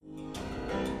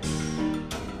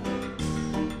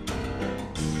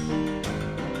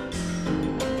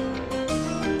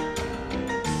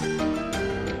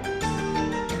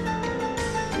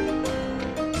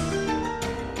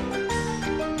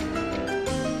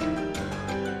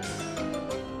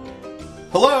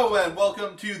Hello and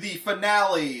welcome to the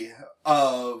finale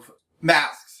of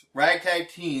Masks, Ragtag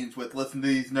Teens with Listen to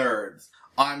These Nerds.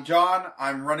 I'm John,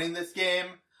 I'm running this game.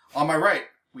 On my right,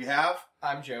 we have...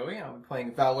 I'm Joey, I'm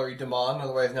playing Valerie Damon,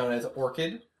 otherwise known as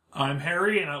Orchid. I'm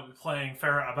Harry, and I'll be playing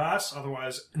Farah Abbas,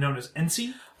 otherwise known as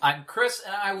NC. I'm Chris,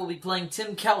 and I will be playing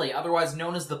Tim Kelly, otherwise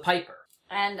known as the Piper.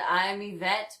 And I'm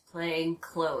Yvette, playing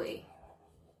Chloe.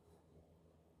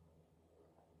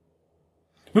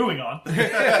 Moving on. You're gonna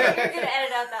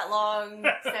edit out that long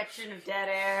section of dead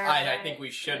air. I think we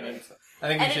shouldn't. I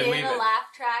think we Edit should in leave a it. laugh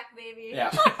track, maybe.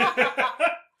 Yeah.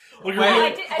 Like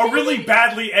I a really didn't-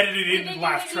 badly You edited didn't in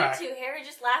laugh even track. need to. Harry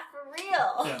just laughed for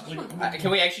real. Yeah, like,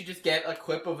 Can we actually just get a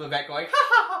clip of Yvette going, ha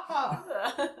ha ha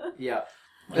ha? Yeah.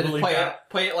 And just really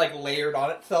play it like layered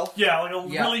on itself? yeah, like a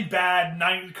Yeah. really bad,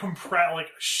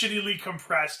 shittily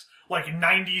compressed, like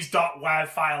 90s.wav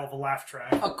file of a laugh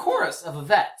track. A chorus of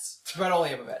Yvette's. But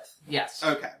only of Yvette. Yes.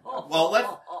 Okay, Oh, well, let's...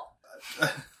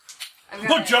 I'm gonna-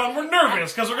 Look, John, we're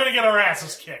nervous because we're going to get our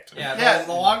asses kicked. Yeah, Yeah.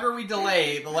 the longer we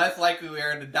delay, the less likely we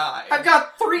are to die. I've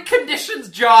got 3 conditions,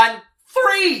 John!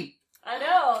 3! I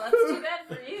know, that's too bad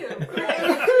for you.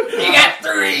 You got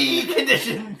 3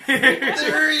 conditions!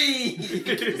 3!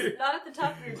 Just not at the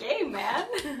top of your game, man.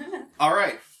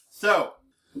 Alright, so,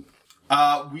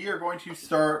 we are going to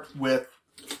start with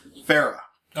Farah.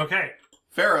 Okay.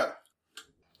 Farah,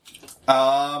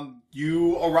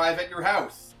 you arrive at your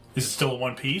house. Is it still in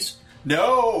one piece?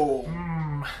 No!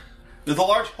 Hmm. There's a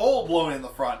large hole blown in the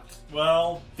front.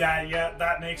 Well,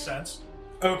 that makes sense.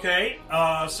 Okay,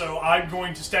 so I'm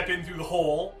going to step in through the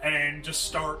hole and just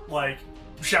start,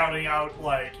 shouting out,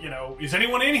 is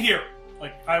anyone in here?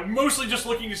 I'm mostly just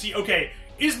looking to see, okay,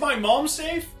 is my mom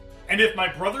safe? And if my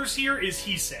brother's here, is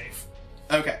he safe?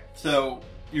 Okay, so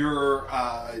you're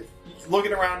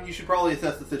looking around. You should probably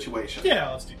assess the situation. Yeah,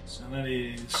 let's do this. And that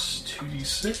is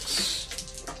 2d6.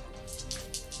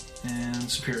 And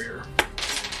superior.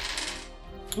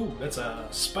 Ooh, that's a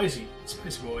spicy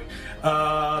boy.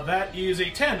 That is a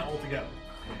 10 altogether.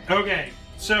 Okay,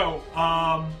 so,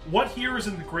 what here is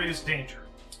in the greatest danger?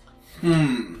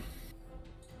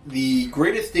 The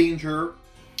greatest danger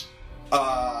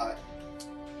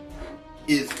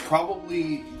is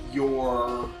probably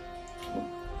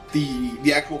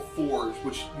the actual forge,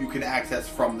 which you can access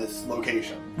from this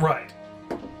location. Right.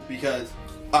 Because,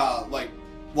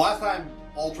 last time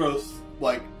Ultros,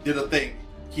 did a thing,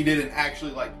 he didn't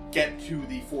actually, get to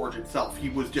the forge itself. He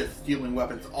was just stealing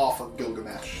weapons off of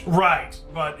Gilgamesh. Right,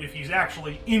 but if he's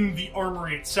actually in the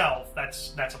armory itself,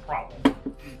 that's a problem.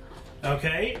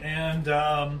 Okay, and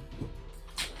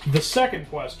the second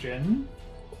question...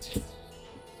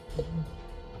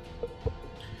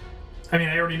 I mean,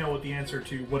 I already know what the answer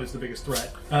to what is the biggest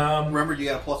threat. Remember, you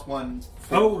got a +1.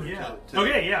 Oh, yeah.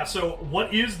 Okay, yeah, so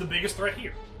what is the biggest threat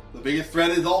here? The biggest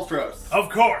threat is Ultros. Of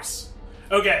course!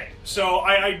 Okay, so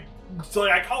I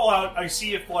call out, I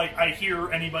see if, I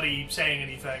hear anybody saying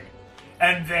anything.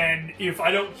 And then, if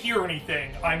I don't hear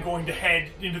anything, I'm going to head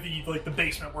into the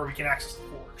basement where we can access the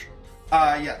forge.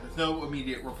 Yeah, there's no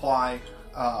immediate reply.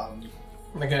 Am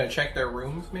I gonna check their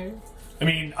rooms, maybe? I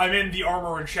mean, I'm in the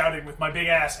armor and shouting with my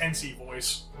big-ass NC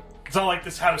voice. It's not like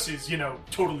this house is,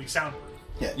 totally soundproof.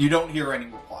 Yeah, you don't hear any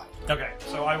reply. Okay,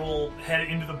 so I will head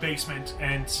into the basement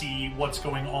and see what's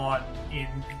going on in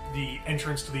the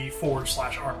entrance to the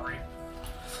forge/armory.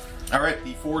 Alright,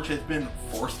 the forge has been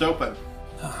forced open.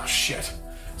 Oh, shit.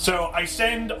 So I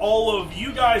send all of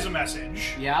you guys a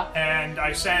message. Yeah? And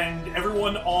I send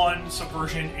everyone on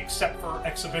Subversion except for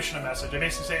Exhibition a message. I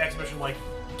basically say Exhibition,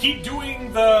 keep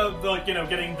doing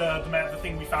getting the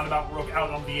thing we found about Rook out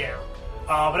on the air.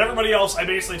 But everybody else, I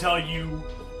basically tell you,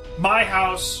 my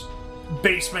house,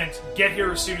 basement, get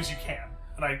here as soon as you can.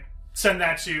 And I send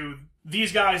that to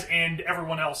these guys and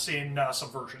everyone else in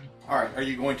Subversion. Alright, are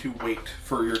you going to wait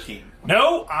for your team?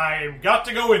 No, I've got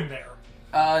to go in there.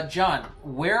 John,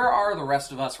 where are the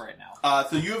rest of us right now?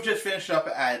 So you have just finished up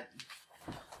at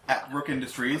Rook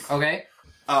Industries. Okay.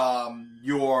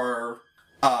 You're,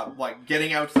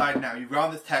 getting outside now. You've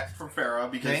gotten this text from Farah,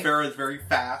 because Okay. Farah is very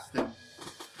fast and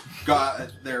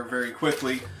got there very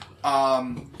quickly.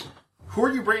 Who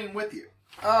are you bringing with you?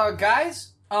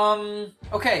 Guys?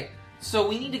 Okay. So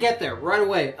we need to get there right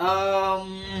away.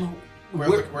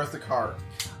 Where's the car?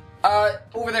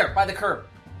 Over there, by the curb.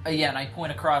 Yeah, and I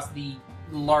point across the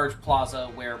large plaza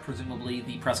where presumably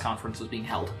the press conference was being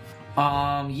held.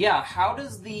 Yeah, how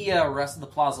does the rest of the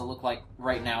plaza look like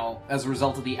right now as a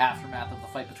result of the aftermath of the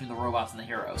fight between the robots and the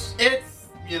heroes? It's,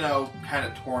 kind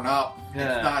of torn up.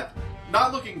 Yeah. It's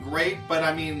not looking great, but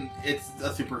I mean, it's a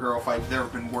superhero fight. There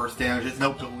have been worse damage. There's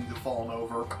no buildings have fallen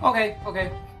over. Okay.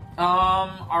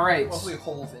 All right. Mostly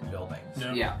holes in buildings.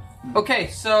 Yeah. Okay,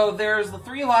 so there's the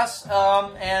three of us,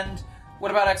 and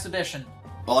what about Exhibition?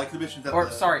 Well, Exhibition's at Or,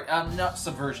 the... sorry, not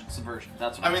Subversion.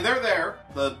 That's what I mean, they're there.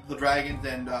 The dragons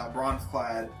and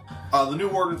Bronze-clad. The New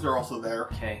Wardens are also there.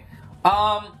 Okay.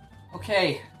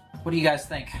 Okay. What do you guys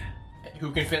think?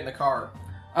 Who can fit in the car?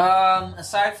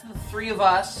 Aside from the three of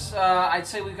us, I'd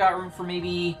say we've got room for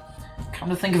maybe... Come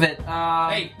to think of it,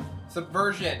 Hey,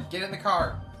 Subversion, get in the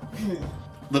car.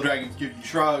 The dragons give you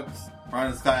shrugs.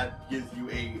 Bronze-clad gives you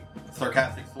a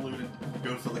sarcastic salute and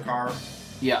goes to the car.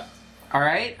 Yeah.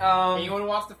 Alright, Anyone who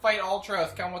wants to fight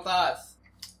Ultros, come with us.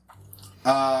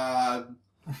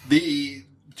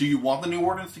 Do you want the New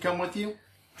Wardens to come with you?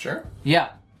 Sure. Yeah.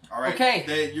 All right. Okay.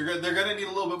 They're gonna need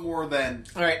a little bit more than...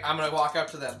 Alright, I'm gonna walk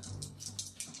up to them.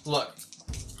 Look,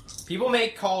 people may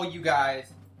call you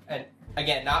guys, and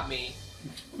again, not me,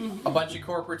 a bunch of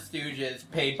corporate stooges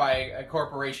paid by a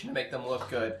corporation to make them look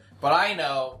good. But I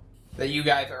know that you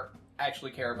guys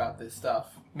actually care about this stuff.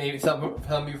 Maybe some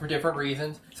of you for different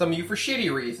reasons, some of you for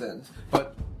shitty reasons.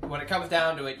 But when it comes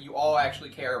down to it, you all actually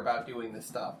care about doing this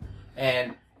stuff.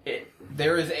 And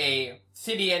there is a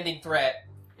city-ending threat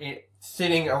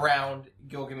sitting around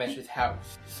Gilgamesh's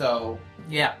house. So,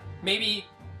 Yeah. maybe,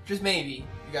 just maybe,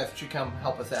 you guys should come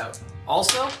help us out.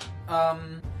 Also,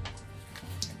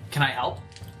 can I help?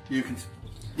 You can...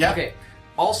 Yeah. Okay.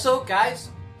 Also, guys,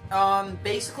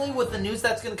 basically with the news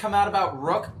that's going to come out about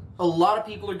Rook, a lot of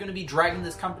people are going to be dragging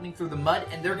this company through the mud,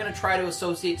 and they're going to try to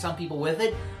associate some people with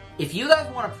it. If you guys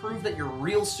want to prove that you're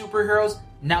real superheroes,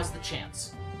 now's the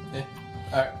chance. Yeah.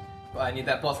 Alright. Well, I need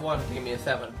that +1 to give me a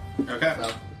 7. Okay.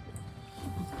 So,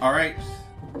 All right.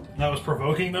 That was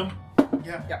provoking them.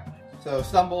 Yeah. yeah. So,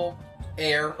 stumble,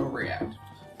 air, or react.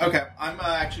 Okay. I'm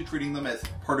actually treating them as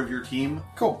part of your team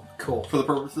Cool. Cool. for the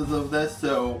purposes of this.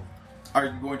 So, are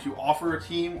you going to offer a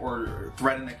team or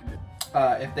threaten a condition?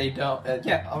 If they don't,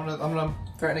 yeah, I'm gonna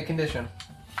threaten a condition.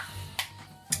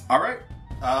 All right.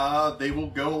 They will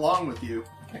go along with you.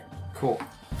 Okay. Cool.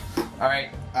 Alright,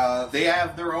 They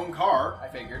have their own car. I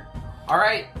figured. All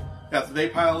right. Yeah, so they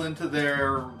pile into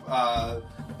their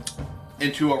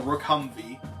into a Rook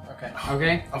Humvee. Okay.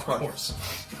 Okay. Of course.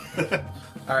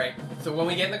 Alright, so when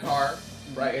we get in the car,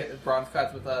 right, Bronze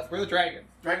Cut's with us. We're the dragons.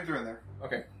 Dragons are in there.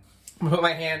 Okay. I'm gonna put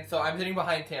my hand, so I'm sitting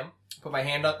behind Tim. Put my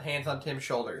hands on Tim's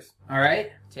shoulders. All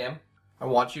right. Tim, I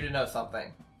want you to know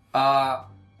something.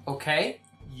 Okay.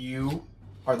 You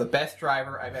are the best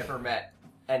driver I've ever met.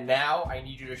 And now I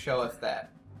need you to show us that.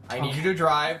 I need you to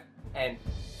drive and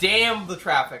damn the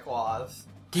traffic laws.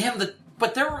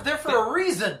 But they're there for a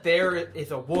reason. There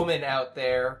is a woman out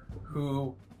there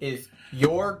who is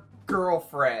your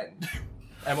girlfriend.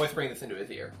 I'm whispering this into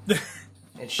his ear.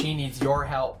 And she needs your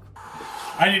help.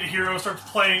 I Need a Hero starts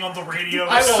playing on the radio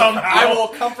I somehow. will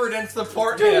comfort and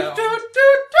support him.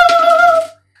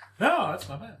 No, that's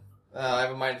not bad. I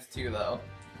have a -2 though.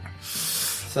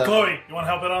 So Chloe, you want to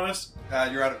help it on this?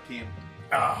 You're out of team.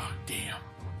 Ah, damn.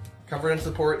 comfort and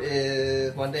support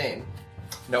is mundane.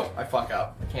 Nope, I fuck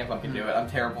up. I can't fucking do it. I'm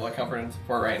terrible at comfort and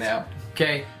support right now.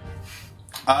 Okay.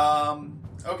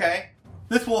 Okay.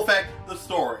 This will affect the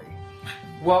story.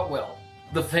 What will?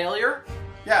 The failure?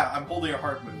 Yeah, I'm holding a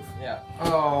hard move. Yeah.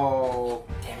 Oh,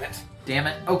 Damn it. damn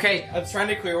it. Okay. I was trying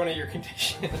to clear one of your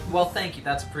conditions. Well, thank you.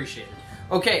 That's appreciated.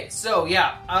 Okay, so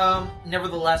yeah.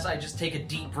 Nevertheless, I just take a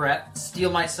deep breath,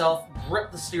 steel myself,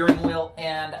 grip the steering wheel,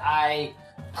 and I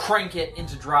crank it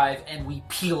into drive, and we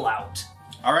peel out.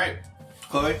 All right,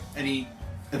 Chloe. Any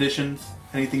additions?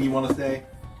 Anything you want to say?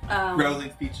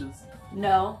 Rousing speeches.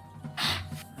 No.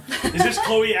 Is this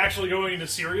Chloe actually going into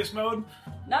serious mode?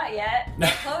 Not yet.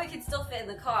 Chloe can still fit in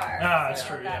the car. Ah, that's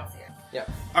so true, that's yeah. it.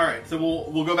 All right, so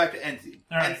we'll go back to NC.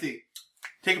 All right. NC,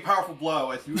 take a powerful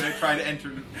blow as you try to enter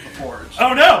the forge.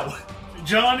 Oh no!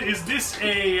 John, is this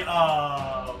a,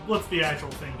 what's the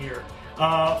actual thing here?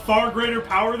 Far greater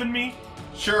power than me?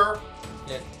 Sure.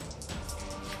 Yeah.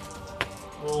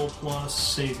 Roll plus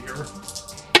Savior.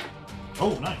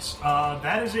 Oh, nice.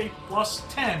 That is a plus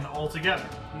 10 altogether.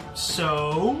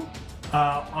 So,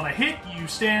 on a hit, you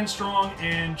stand strong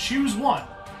and choose one.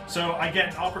 So I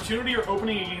get an opportunity or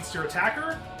opening against your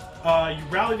attacker, you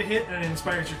rally the hit and it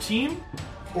inspires your team,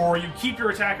 or you keep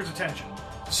your attacker's attention.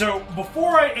 So,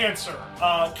 before I answer,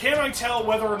 can I tell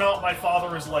whether or not my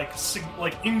father is, like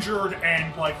injured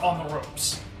and, like, on the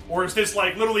ropes? Or is this,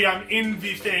 like, literally I'm in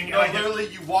the thing and No, I get... literally,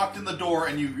 you walked in the door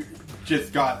and you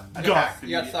just got attacked.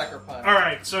 You got immediately. sucker punch.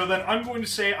 Alright, so then I'm going to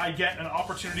say I get an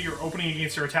opportunity or opening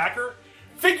against your attacker.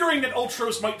 Figuring that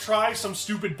Ultros might try some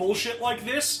stupid bullshit like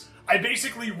this, I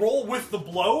basically roll with the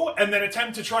blow and then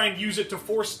attempt to try and use it to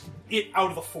force it out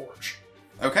of the forge.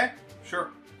 Okay,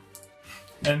 sure.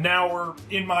 And now we're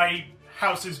in my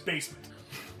house's basement.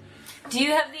 Do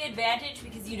you have the advantage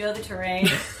because you know the terrain?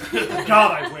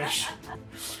 God, I wish.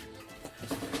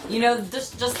 You know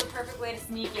just the perfect way to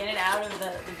sneak in and out of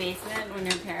the basement when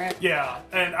you're a parent? Yeah,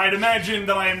 and I'd imagine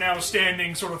that I am now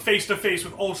standing sort of face to face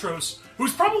with Ultros,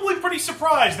 who's probably pretty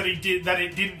surprised that it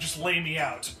didn't just lay me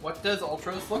out. What does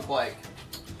Ultros look like?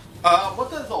 What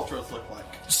does Ultros look like?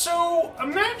 So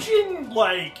imagine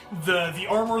like the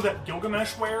armor that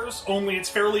Gilgamesh wears, only it's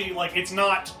fairly like it's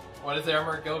not. What does the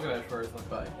armor Gilgamesh wears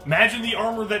look like? Imagine the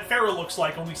armor that Farah looks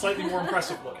like, only slightly more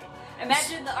impressive looking.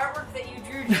 Imagine the artwork that you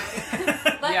drew.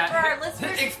 But Yeah. for our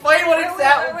listeners, Explain what it's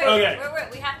that. Okay.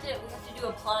 Wait. We have to do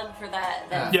a plug for that.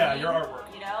 Yeah, theme, your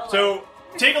artwork. You know. So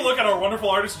take a look at our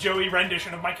wonderful artist Joey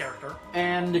rendition of my character.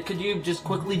 And could you just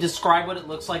quickly describe what it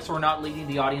looks like so we're not leading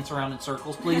the audience around in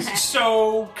circles, please?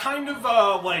 So, kind of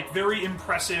like very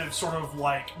impressive sort of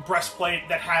like breastplate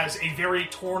that has a very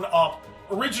torn up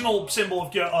original symbol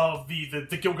of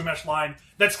the Gilgamesh line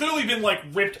that's clearly been like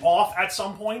ripped off at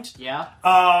some point. Yeah.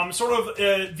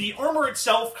 The armor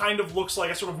itself kind of looks like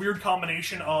a sort of weird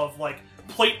combination of like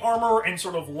plate armor and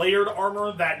sort of layered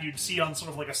armor that you'd see on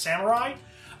sort of like a samurai.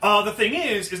 The thing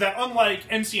is that unlike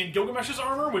MC and Gilgamesh's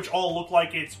armor, which all look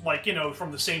like it's like, you know,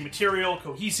 from the same material,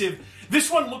 cohesive,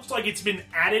 this one looks like it's been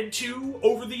added to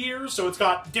over the years, so it's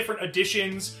got different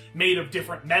additions made of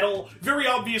different metal. Very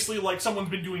obviously, like, someone's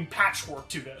been doing patchwork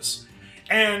to this.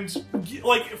 And,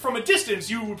 like, from a distance,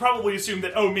 you would probably assume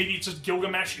that, oh, maybe it's just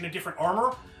Gilgamesh in a different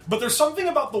armor, but there's something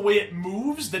about the way it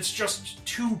moves that's just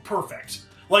too perfect.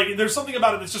 Like, there's something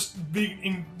about it that's just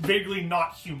being vaguely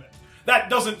not human.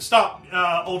 That doesn't stop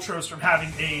Ultros from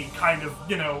having a kind of,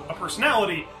 you know, a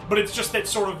personality, but it's just that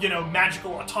sort of, you know,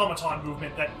 magical automaton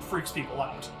movement that freaks people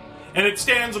out. And it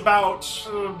stands about,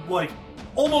 like,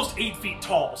 almost 8 feet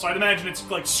tall, so I'd imagine it's,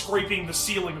 like, scraping the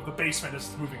ceiling of the basement as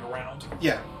it's moving around.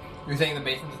 Yeah. You're saying the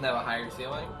basement doesn't have a higher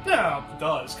ceiling? Yeah, it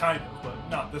does, kind of, but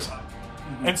not this high.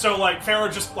 Mm-hmm. And so, like,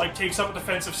 Farah just, like, takes up a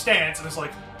defensive stance and is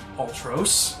like,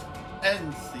 Ultros?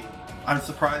 NC. I'm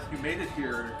surprised you made it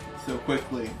here so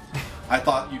quickly. I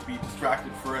thought you'd be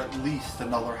distracted for at least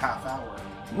another half hour.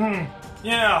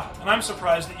 Yeah, and I'm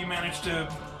surprised that you managed to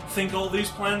think all these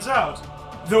plans out.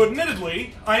 Though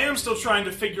admittedly, I am still trying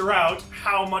to figure out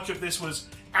how much of this was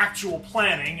actual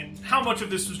planning and how much of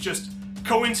this was just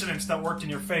coincidence that worked in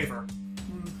your favor.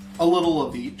 A little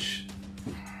of each.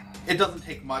 It doesn't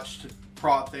take much to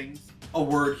prod things. A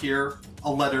word here,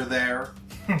 a letter there.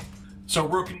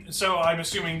 So I'm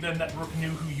assuming then that Rook knew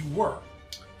who you were.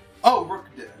 Oh, Rook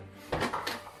did.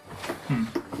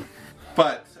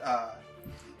 But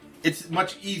it's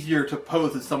much easier to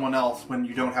pose as someone else when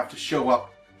you don't have to show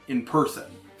up in person.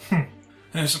 And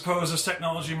I suppose as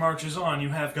technology marches on, you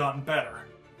have gotten better.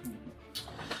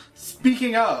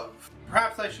 Speaking of,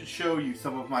 perhaps I should show you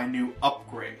some of my new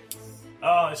upgrades.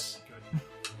 Oh, this is good.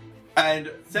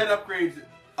 And said upgrades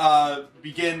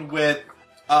begin with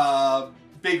a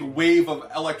big wave of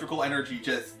electrical energy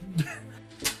just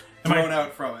thrown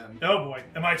out from him. Oh boy,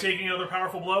 am I taking another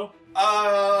powerful blow?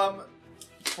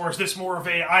 Or is this more of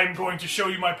a, I'm going to show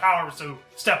you my power, so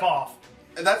step off?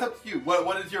 That's up to you.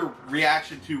 What is your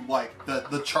reaction to, like,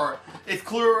 the charge? It's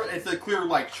a clear,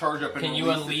 like, charge up and Can you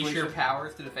release unleash situation. your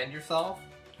powers to defend yourself?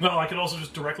 No, I can also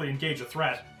just directly engage a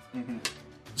threat. Mm-hmm.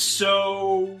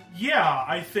 So, yeah,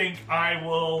 I think I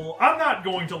will... I'm not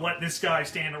going to let this guy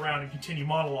stand around and continue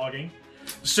monologuing.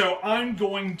 So I'm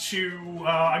going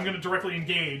to directly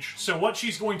engage. So what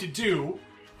she's going to do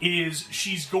is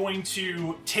she's going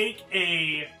to take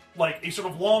a sort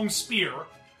of long spear,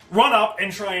 run up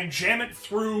and try and jam it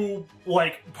through,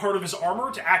 like, part of his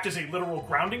armor to act as a literal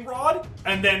grounding rod,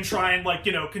 and then try and, like,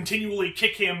 you know, continually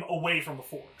kick him away from the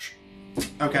forge.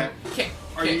 Okay. Kick.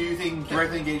 Are you using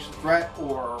directly engage the threat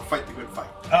or fight the good fight?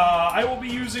 I will be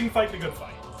using Fight the Good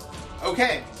Fight.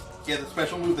 Okay. Yeah, the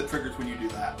special move that triggers when you do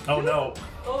that. Oh no.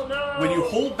 Oh no! When you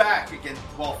hold back against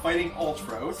while fighting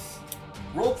Ultros,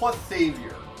 roll plus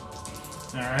Savior.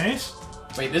 Alright.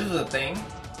 Wait, this is a thing?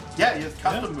 Yeah, he has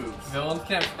custom moves. Villains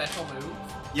can have special moves?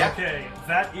 Yeah. Okay,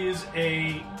 that is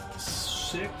a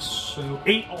 6, so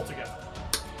 8 altogether.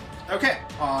 Okay.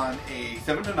 On a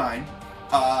 7 to 9,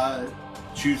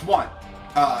 choose one.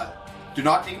 Do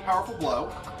not take a powerful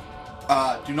blow.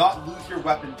 Do not lose your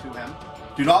weapon to him.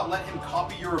 Do not let him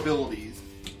copy your abilities,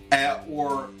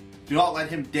 or do not let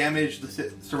him damage the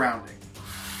surrounding.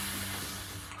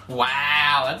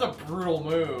 Wow, that's a brutal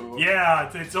move. Yeah,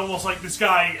 it's almost like this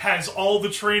guy has all the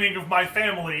training of my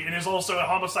family and is also a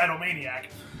homicidal maniac.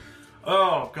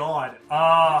 Oh, God.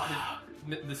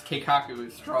 This Keikaku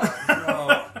is strong.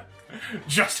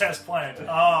 Just as planned.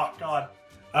 Oh, God.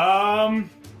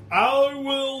 I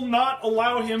will not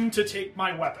allow him to take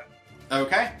my weapon.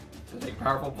 Okay. To take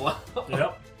powerful blow.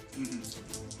 Yep.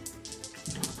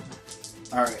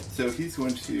 All right. So he's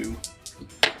going to.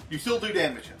 You still do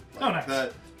damage him. Oh,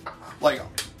 nice.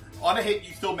 On a hit,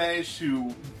 you still manage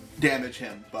to damage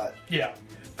him, but Yeah.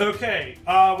 Okay.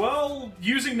 Well,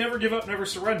 using Never Give Up, Never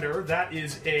Surrender, that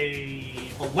is a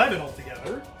 11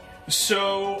 altogether.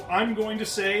 So I'm going to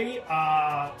say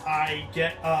I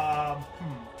get.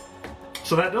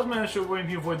 So that does manage to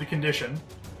avoid the condition.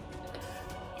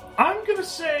 I'm going to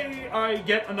say I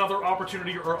get another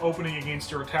opportunity or opening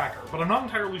against your attacker, but I'm not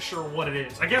entirely sure what it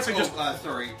is. I guess I just.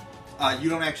 sorry. You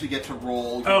don't actually get to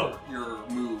roll your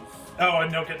move. Oh,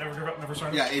 and no, Never Give Up, Never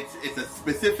Surrender. Yeah, it's a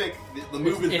specific. The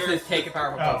move is It's very just take a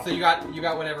powerful Oh. blow. So you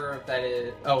got whatever that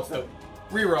is. Oh, so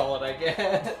reroll it, I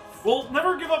guess. Well,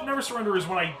 Never Give Up, Never Surrender is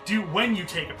when you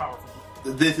take a powerful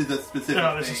blow. This is a specific.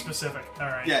 No, this thing. is specific. All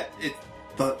right. Yeah, it's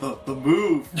the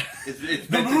move. It's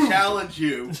meant to challenge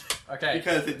you Okay.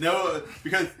 because it knows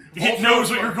It knows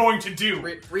what you're going to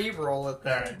do. Re-roll it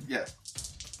then. Alright. Yes.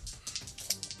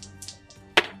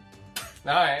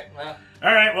 Alright, well,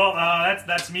 All right. Well,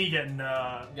 that's me getting.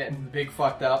 getting big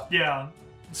fucked up. Yeah.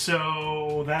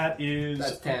 So that is.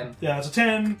 That's 10. Yeah, that's a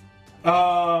 10.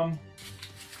 Oh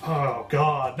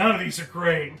God, none of these are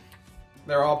great.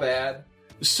 They're all bad.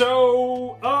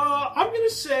 So, I'm gonna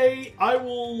say I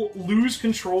will lose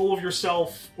control of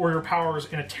yourself or your powers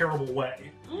in a terrible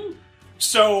way.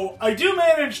 So, I do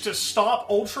manage to stop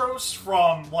Ultros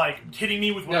from, hitting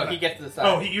me with one No, of he the- gets to decide.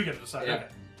 Oh, you get to decide. Yeah. Okay.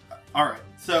 All right.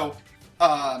 So,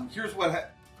 here's what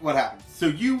happens. So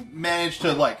you manage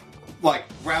to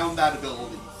ground that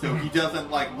ability, so he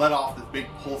doesn't let off this big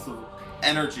pulse of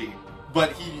energy.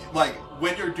 But he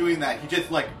when you're doing that, he just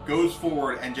goes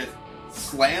forward and just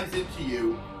slams into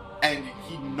you, and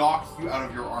he knocks you out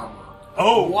of your armor.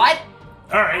 Oh, What?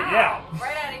 all right, yeah,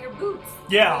 Right out of your boots.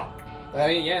 yeah. I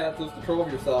mean, yeah, that's lose control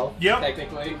of yourself. Yep.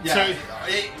 Technically. Yeah.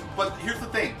 But here's the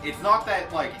thing: it's not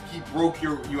that he broke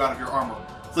you out of your armor.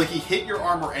 It's he hit your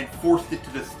armor and forced it to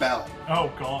dispel. Oh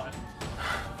God.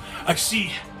 I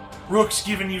see. Rook's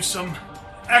giving you some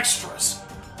extras.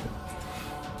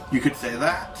 You could say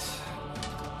that.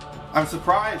 I'm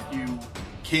surprised you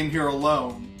came here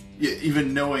alone,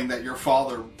 even knowing that your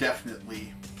father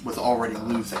definitely was already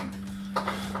losing.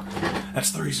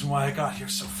 That's the reason why I got here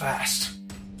so fast.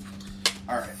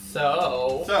 All right.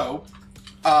 So,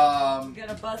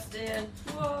 Gonna bust in.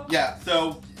 Whoa. Yeah.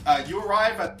 So you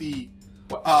arrive at the.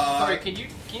 sorry, can you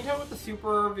tell what the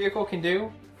super vehicle can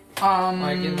do? In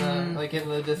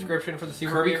the description for the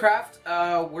super Kirby vehicle? Craft?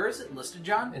 Where is it listed,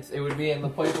 John? It would be in the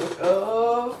playbook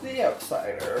of the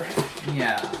Outsider.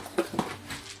 Yeah.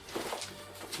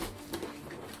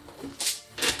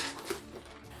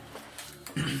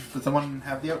 Does someone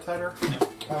have the outsider?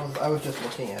 I was just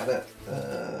looking at it.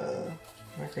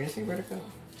 Am I crazy? Where'd it go?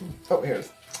 Oh,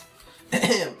 here's.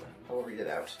 I'll read it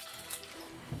out.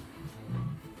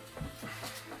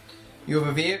 You have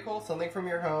a vehicle, something from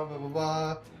your home, blah blah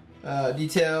blah.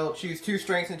 Detail: choose 2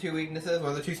 strengths and 2 weaknesses. What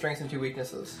are the 2 strengths and 2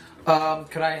 weaknesses?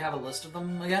 Could I have a list of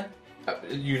them again?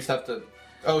 You just have to.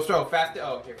 Oh, so fast.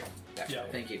 Oh, here we go. Yeah.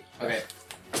 Thank you. Okay.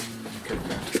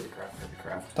 Kirby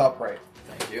Craft. Top right.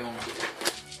 Thank you.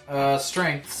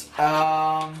 Strengths.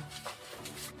 I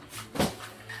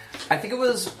think it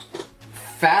was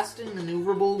fast and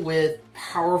maneuverable with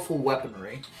powerful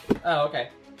weaponry. Oh, okay.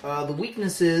 The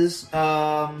weaknesses,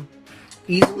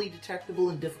 easily detectable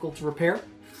and difficult to repair.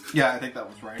 Yeah, I think that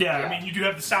was right. Yeah, Yeah. I mean, you do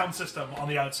have the sound system on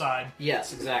the outside.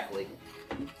 Yes, exactly.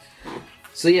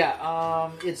 So yeah,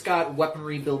 it's got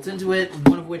weaponry built into it,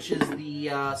 one of which is the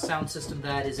sound system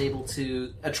that is able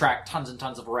to attract tons and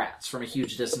tons of rats from a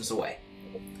huge distance away.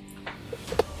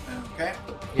 Okay.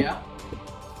 Yeah?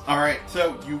 All right.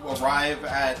 So you arrive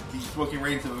at the smoking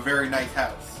range of a very nice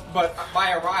house. But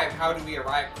by arrive, how do we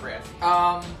arrive, Chris?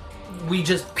 We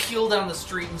just peel down the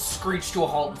street and screech to a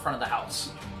halt in front of the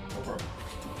house.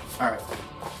 All right.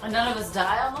 And none of us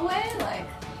die on the way?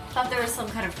 Thought there was some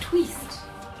kind of twist.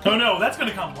 Oh no, that's going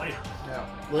to come later. No.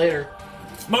 Later.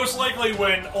 Most likely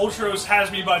when Ultros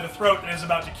has me by the throat and is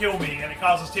about to kill me, and it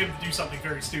causes Tim to do something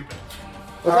very stupid.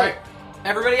 Alright.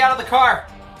 Everybody out of the car!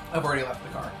 I've already left the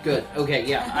car. Good. Okay,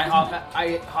 yeah.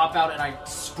 I hop out and I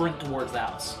sprint towards the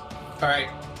house. All right.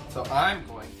 So I'm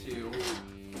going to.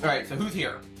 All right. So who's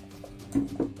here?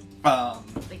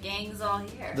 The gang's all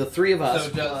here. The 3 of us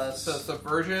So plus...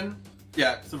 subversion.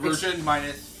 Yeah. Subversion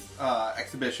minus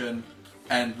exhibition,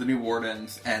 and the new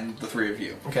wardens, and the 3 of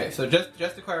you. Okay. So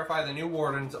just to clarify, the new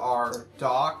wardens are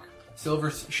Doc,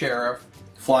 Silver Sheriff,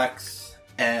 Flex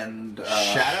and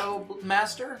Shadow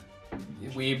Master?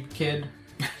 Weeb Kid.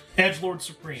 Edgelord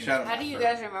Supreme. How do you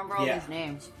guys remember all Yeah. these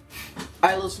names?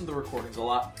 I listen to the recordings a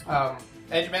lot.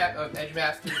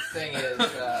 Edgemaster's thing is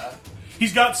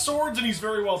He's got swords and he's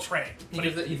very well trained. But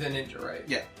he's a ninja, right?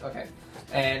 Yeah. Okay.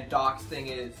 And Doc's thing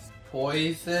is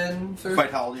poison.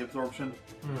 Vitality absorption.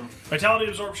 Vitality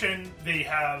absorption, they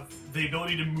have the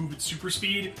ability to move at super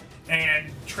speed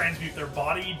and transmute their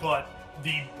body, but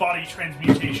the body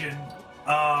transmutation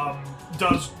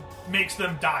makes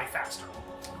them die faster.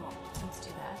 Let's do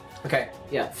that. Okay.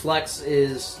 Yeah, Flex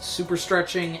is super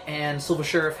stretching, and Silver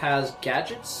Sheriff has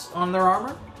gadgets on their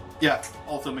armor. Yeah,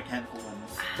 also mechanical limbs.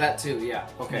 That too, yeah.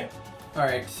 Okay. All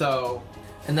right. So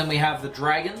And then we have the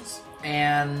dragons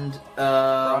and and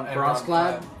Bronzeclad,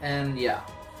 Bronzeclad. and yeah.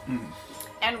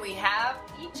 And we have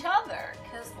each other,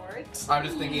 because we're a team. I'm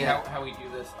just thinking how we do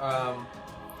this.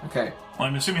 Okay. Well,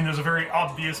 I'm assuming there's a very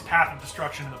obvious path of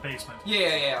destruction in the basement.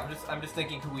 Yeah. I'm just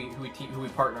thinking who we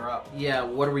partner up. Yeah,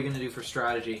 what are we going to do for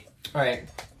strategy? All right.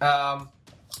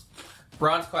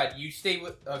 Bronzeclad, you stay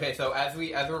with. Okay, so as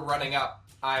we're running up,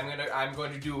 I'm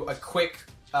going to do a quick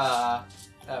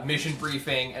mission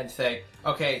briefing and say,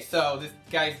 okay, so this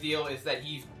guy's deal is that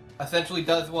he essentially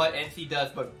does what NC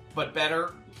does, but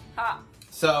better. Ha.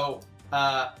 So,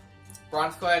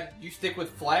 Bronzeclad, you stick with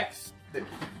Flex.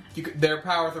 Their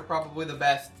powers are probably the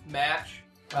best match.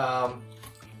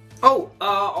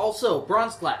 Also,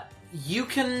 Bronzeclad, you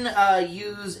can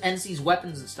use NC's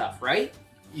weapons and stuff, right?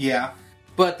 Yeah.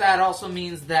 But that also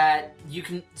means that you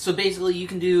can... So basically, you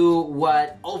can do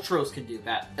what Ultros can do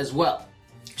that as well.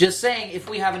 Just saying, if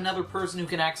we have another person who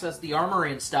can access the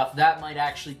armory and stuff, that might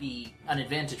actually be an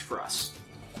advantage for us.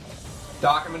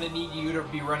 Doc, I'm going to need you to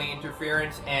be running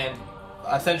interference and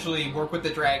essentially work with the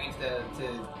dragons to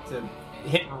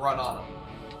hit and run on them.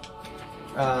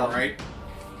 All right.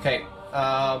 Okay.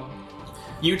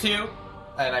 You two,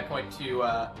 and I point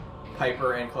to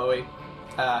Piper and Chloe.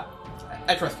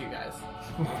 I trust you guys.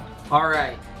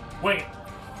 Alright. Wait,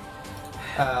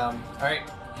 All right.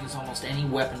 Use almost any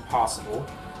weapon possible.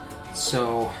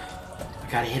 So,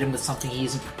 I gotta hit him with something he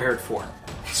isn't prepared for.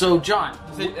 So, John,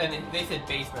 And they said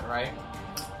basement, right?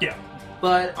 yeah.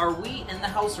 but are we in the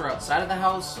house or outside of the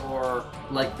house, or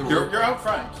like the You're out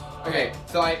front. Okay.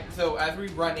 So as we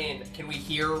run in, can we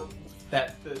hear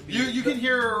that? You can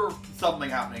hear something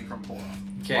happening from below.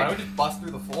 Okay, Why don't we just bust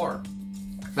through the floor?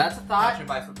 that's a Catch thought. him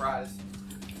by surprise.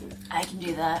 I can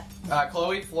do that.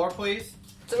 Chloe, floor, please.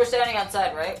 So we're standing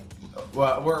outside, right?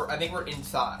 Well, I think we're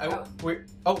inside.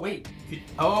 Wait.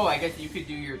 I guess you could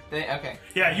do your thing. Okay.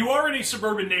 Yeah, you are in a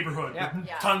suburban neighborhood Yeah. with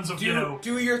Yeah. tons of,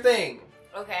 Do your thing.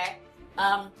 Okay.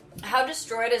 How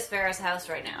destroyed is Farrah's house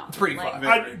right now? Pretty Like,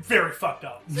 fucked. very fucked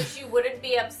up. So she wouldn't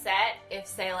be upset if,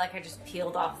 say, like, I just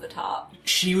peeled off the top.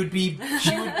 She would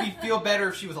feel better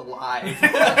if she was alive.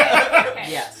 Okay.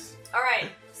 Yes. All right.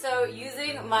 So,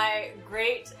 using my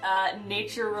great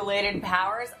nature-related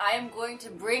powers, I am going to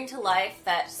bring to life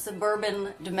that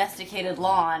suburban domesticated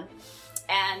lawn,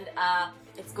 and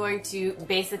it's going to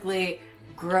basically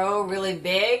grow really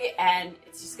big, and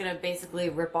it's just going to basically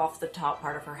rip off the top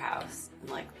part of her house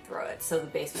and, like, throw it, so the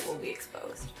basement will be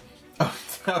exposed.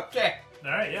 Okay.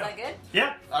 All right, Is yeah. that good?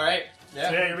 Yeah. All right. So,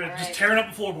 yeah, you're just Alright. tearing up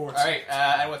the floorboards. All right.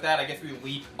 And with that, I guess we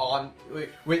leap on. Wait.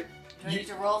 Do I need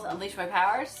to roll to unleash my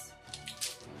powers?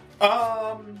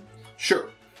 Sure.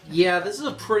 Yeah, this is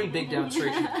a pretty big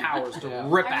demonstration of powers to Yeah.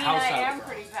 rip I a mean, house I out. am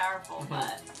pretty powerful,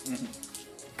 but...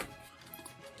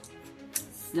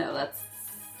 No, that's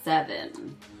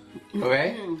 7.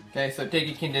 Okay. Okay. So take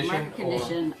a condition. Mark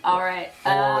condition. Alright.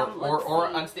 Or let's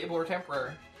see. unstable or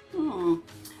temporary.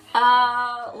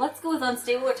 Let's go with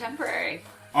unstable or temporary.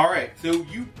 All right. So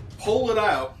you pull it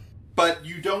out, but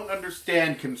you don't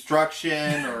understand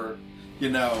construction or,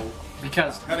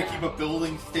 Because how to keep a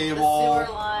building The stable.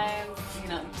 sewer lines,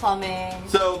 plumbing.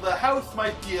 So the house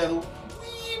might be a wee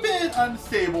bit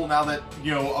unstable now that,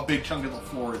 a big chunk of the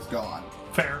floor is gone.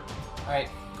 Fair. All right.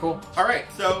 Cool. All right,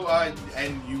 so,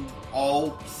 and you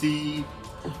all see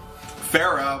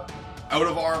Farrah out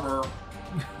of armor.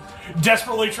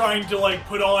 Desperately trying to,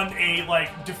 put on a,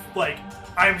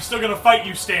 I'm still gonna fight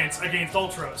you stance against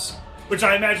Ultros. Which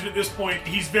I imagine at this point,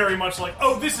 he's very much like,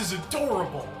 oh, this is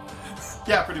adorable.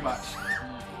 Yeah, pretty much.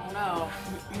 Oh no.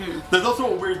 There's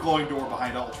also a weird glowing door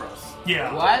behind Ultros.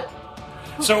 Yeah. what?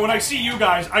 So when I see you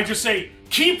guys, I just say,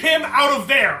 keep him out of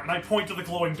there! And I point to the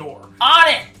glowing door. On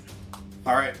it!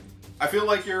 All right. I feel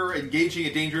like you're engaging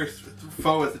a dangerous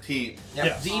foe as a team.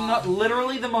 Yep. Yes.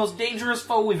 Literally the most dangerous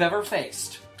foe we've ever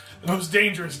faced. The most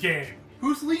dangerous game.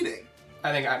 Who's leading?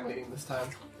 I think I'm leading this time.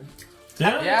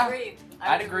 Yeah. Agreed.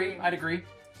 I'd agree.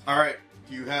 All right.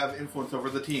 Do you have influence over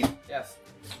the team? Yes.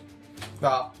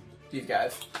 Well, these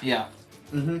guys. Yeah.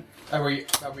 Mm-hmm. Are we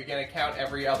gonna count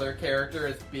every other character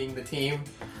as being the team?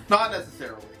 Not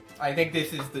necessarily. I think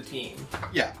this is the team.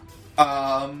 Yeah.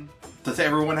 Does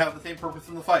everyone have the same purpose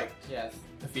in the fight? Yes,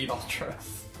 defeat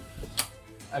Ultros.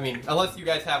 I mean, unless you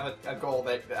guys have a goal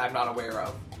that I'm not aware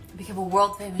of. Become a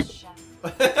world famous chef.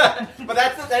 But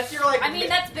that's your like. I mean,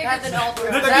 that's bigger than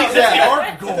Ultra. That's the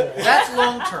arc goal. That's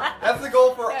long term. That's the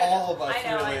goal for all of us, I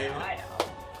know, really. I know.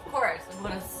 Of course, I'm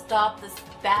gonna stop this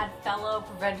bad fellow,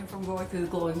 prevent him from going through the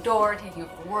glowing door, taking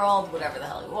over the world, whatever the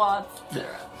hell he wants,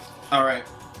 etc. All right.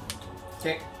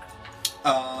 Okay.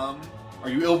 Are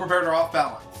you ill prepared or off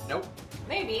balance? Nope.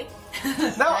 Maybe.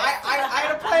 No, I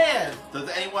had a plan. Does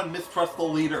anyone mistrust the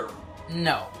leader?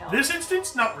 No. This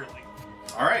instance, not really.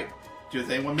 All right. Does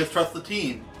anyone mistrust the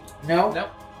team? No.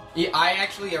 Nope. Yeah,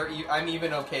 I'm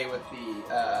even okay with the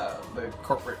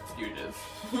corporate stooges.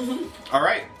 All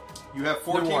right. You have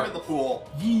 14 Reward. in the pool.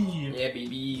 Yeah,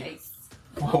 baby. Nice.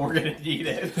 Well, we're gonna need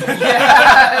it.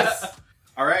 Yes.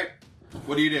 All right.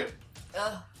 What do you do?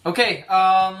 Ugh. Okay. What's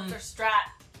our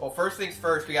strat? Well, first things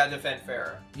first, we gotta defend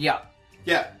Farah. Yeah.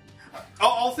 Yeah.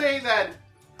 I'll say that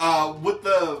with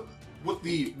the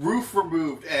roof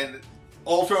removed and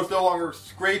Ultros no longer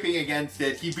scraping against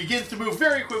it, he begins to move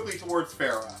very quickly towards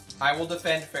Farah. I will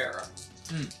defend Farah.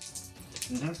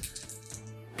 Mm-hmm.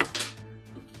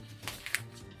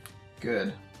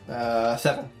 Good.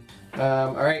 7.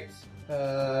 Alright.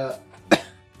 On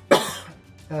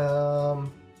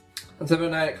 7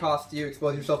 and 9, it costs you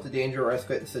expose yourself to danger or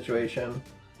escalate the situation.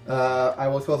 I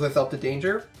will expose myself to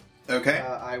danger. Okay.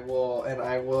 I will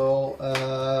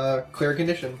clear a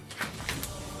condition.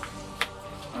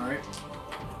 All right.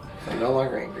 I'm no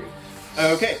longer angry.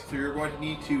 Okay, so you're going to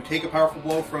need to take a powerful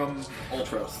blow from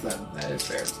Ultros then. That is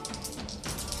fair.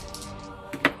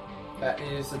 That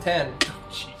is a 10.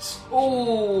 Jeez.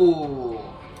 Ooh.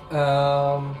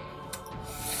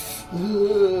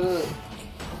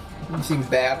 Seems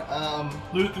bad.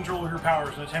 Lose control of your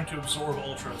powers and attempt to absorb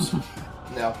Ultras.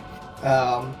 No.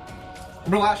 I'm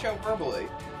gonna lash out verbally.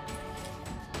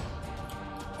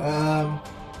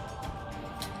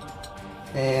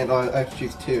 And I have to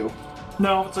choose 2.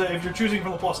 No, if you're choosing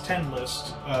from the plus 10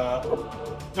 list.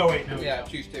 Oh wait, no. Yeah,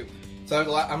 choose 2. So I'm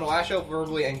gonna lash out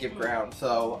verbally and give ground.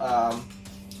 So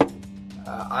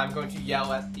I'm going to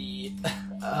yell at the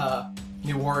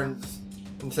New Orleans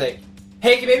and say,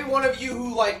 "Hey, can maybe one of you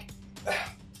who I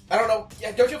don't know,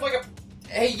 don't you have like a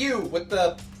hey you with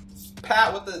the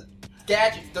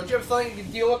gadgets? Don't you have something to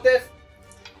deal with this?"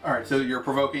 All right, so you're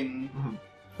provoking.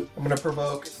 I'm gonna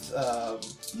provoke. The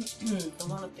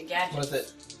one with the gadget. What is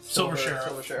it? Silver Sheriff.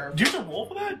 Silver Sheriff. Do you have to roll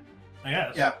for that? I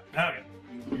guess. Yeah. Okay.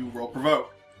 You roll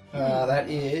provoke. That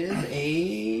is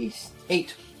a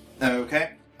 8.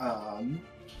 Okay.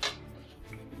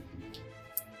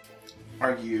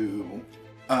 Are you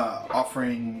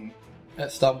offering?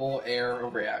 Stumble, air, or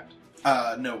react.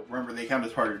 No. Remember, they count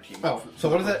as part of your team. Oh, so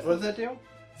what does that? What does that do?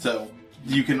 So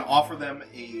you can offer them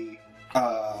a.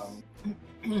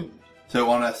 So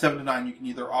on a 7 to 9, you can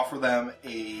either offer them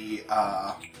a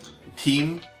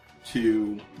team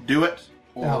to do it,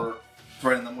 or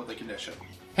threaten them with a condition.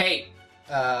 Hey,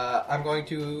 I'm going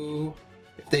to.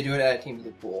 If they do it, add a team to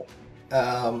the pool.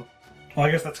 Well, I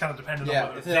guess that's kind of dependent on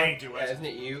whether they do it. Isn't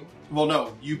it you? Well,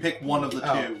 no, you pick one of the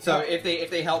two. So if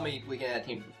they help me, we can add a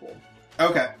team to the pool.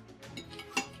 Okay.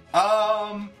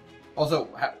 Also,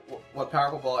 what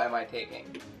powerful blow am I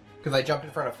taking? Because I jumped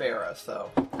in front of Farah,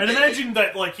 so. And imagine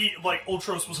that,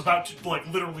 Ultros was about to,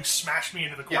 literally smash me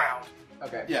into the ground.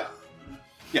 Okay. Yeah.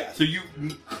 Yeah. So you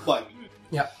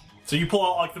Yeah. So you pull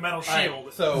out, the metal shield.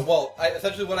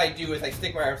 Essentially what I do is I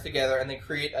stick my arms together and then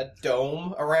create a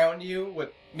dome around you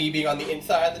with me being on the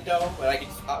inside of the dome, but I can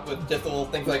with just the little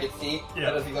things I can see. Yeah.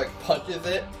 And as he punches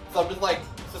it, so I'm just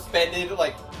suspended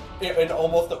in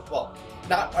almost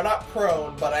not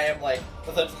prone, but I am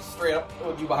essentially straight up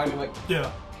with you behind me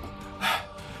Yeah.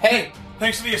 hey,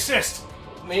 Thanks for the assist.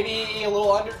 maybe a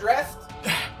little underdressed.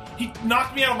 He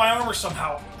knocked me out of my armor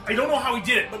somehow. I don't know how he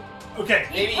did it, but okay.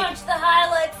 Maybe. Punch the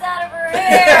highlights out of her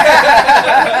hair!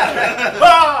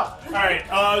 Alright,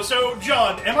 so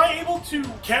John, can I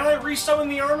resummon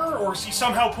the armor, or does he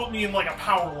somehow put me in a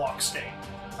power lock state?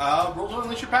 roll to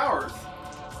unleash your powers.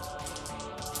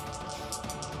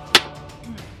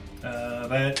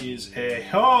 That is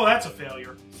that's a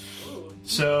failure.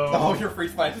 So... Oh, your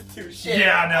freeze fight is too shit.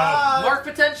 Yeah, no. Mark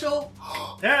potential.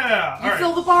 Yeah, You alright.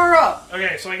 fill the bar up.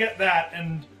 Okay, so I get that,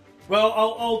 and...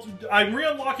 Well, I'm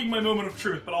re-unlocking my moment of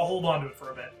truth, but I'll hold on to it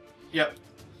for a bit. Yep.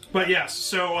 But yes,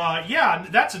 so,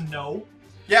 that's a no.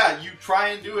 Yeah, you try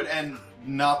and do it, and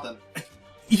nothing.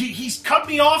 He's cut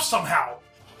me off somehow.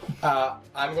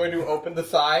 I'm going to open the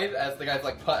side as the guy's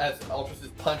as Ultras is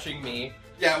punching me.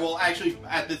 Yeah, well, actually,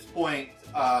 at this point,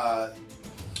 the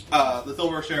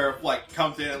Silver Sheriff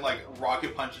comes in and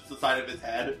rocket punches the side of his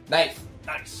head. Nice.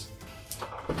 Nice.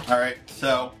 All right,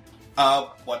 so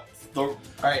what's the? All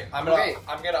right, I'm gonna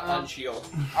unshield.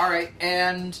 All right,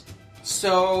 and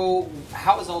so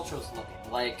how is Ultros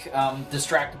looking?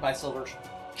 Distracted by Silver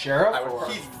Sheriff?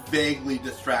 He's vaguely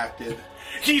distracted.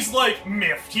 He's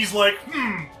miffed. He's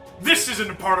this isn't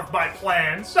a part of my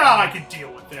plans. I can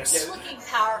deal with this. He's looking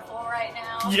powerful right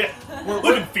now. Yeah, we're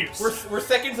looking fierce. We're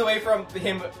seconds away from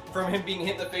him being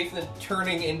hit in the face and then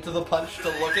turning into the punch to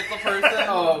look at the person.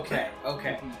 Oh,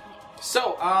 okay.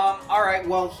 So, alright,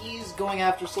 well, he's going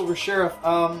after Silver Sheriff.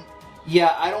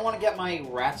 Yeah, I don't want to get my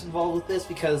rats involved with this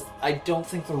because I don't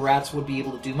think the rats would be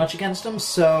able to do much against him,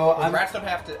 so the rats don't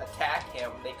have to attack him,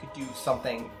 they could do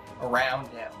something around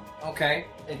him. Okay.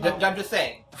 I'm just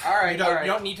saying. Alright, you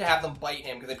don't need to have them bite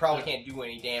him because they probably can't do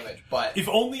any damage, but... If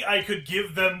only I could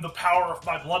give them the power of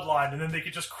my bloodline and then they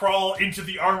could just crawl into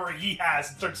the armor he has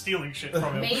and start stealing shit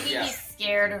from him. Maybe he's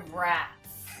scared of rats.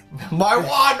 My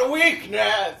one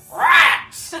weakness!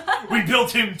 Rats! We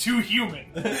built him too human.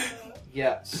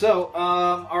 Yeah, so,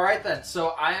 alright then. So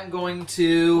I am going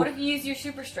to... What if you use your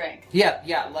super strength? Yeah,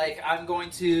 I'm going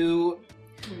to...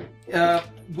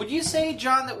 would you say,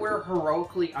 John, that we're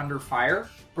heroically under fire?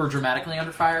 Or dramatically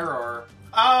under fire, or...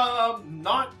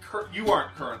 You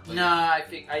aren't currently. Nah,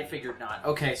 I figured not.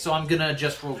 Okay, so I'm gonna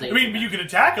just roll danger. I mean, but you can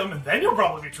attack him and then you'll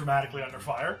probably be dramatically under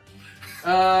fire.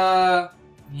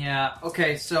 Yeah,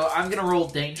 okay, so I'm gonna roll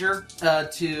danger,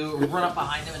 to run up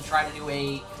behind him and try to do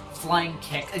a flying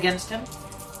kick against him.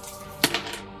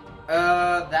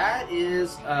 That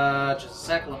is, just a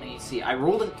sec, let me see. I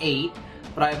rolled an 8,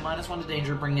 but I have -1 to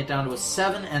danger, bringing it down to a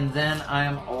 7, and then I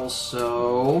am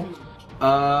also...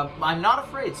 I'm not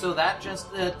afraid, so that just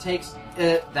takes...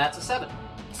 that's a 7.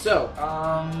 So,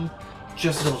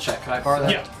 just a double check. Can I borrow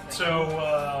that? Yeah,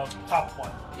 so, top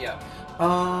one. Yeah.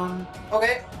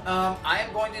 Okay. I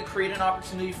am going to create an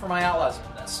opportunity for my allies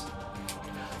in this.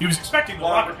 He was expecting the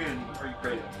What rocket. opportunity are you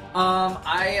creating?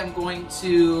 I am going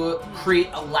to create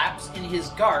a lapse in his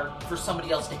guard for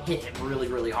somebody else to hit him really,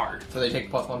 really hard. So they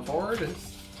take +1 forward?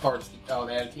 Oh,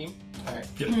 they had a team? Alright.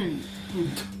 Yeah.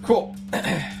 Cool.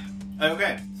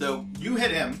 Okay, so you hit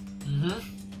him,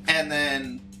 and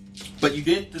then, but you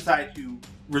didn't decide to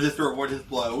resist or avoid his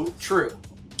blows. True.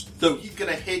 So he's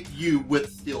gonna hit you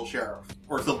with Steel Sheriff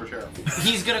or Silver Sheriff.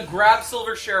 He's gonna grab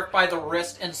Silver Sheriff by the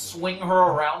wrist and swing her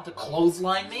around to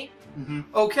clothesline me.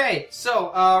 Okay,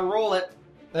 so roll it.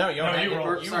 No, you don't No, have you to.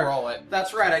 roll. You roll it.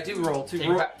 That's right, I do roll. Take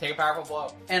a powerful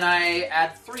blow. And I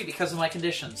add 3 because of my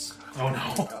conditions. Oh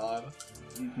no. God.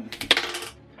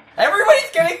 Everybody's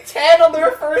getting 10 on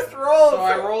their first roll. So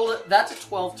I rolled it. That's a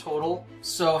 12 total.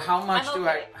 So how much I'm do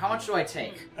okay. How much do I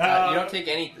take? You don't take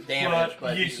any damage,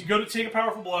 but you go to take a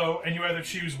powerful blow, and you either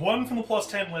choose 1 from the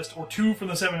 +10 list or 2 from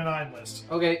the 7 and 9 list.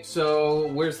 Okay, so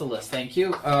where's the list? Thank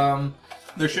you.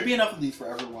 There should be enough of these for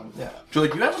everyone. Yeah. Joey,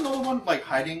 do you have another one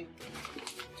hiding?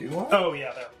 do you want? Oh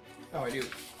yeah, there. Oh, I do.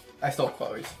 I stole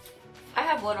Chloe's. I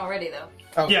have one already, though.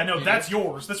 Oh, Yeah, no, you that's do?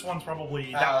 yours. This one's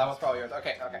probably That was probably yours.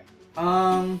 Okay.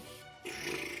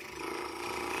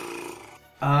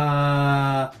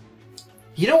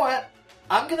 You know what?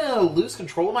 I'm gonna lose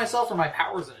control of myself or my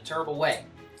powers in a terrible way.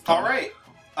 All right.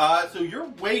 So you're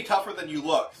way tougher than you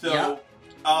look. So,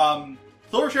 Yeah.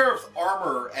 Silver Sheriff's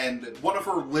armor and one of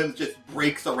her limbs just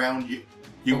breaks around you.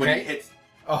 When Okay. he hits.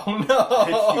 Oh Hits you with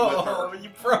no! her. You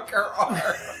broke her arm.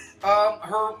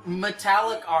 Her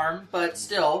metallic arm, but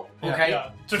still. Yeah, Okay. yeah.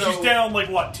 So So- she's down like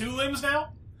what, 2 limbs now?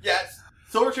 Yes.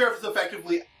 Silver Sheriff is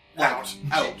effectively out.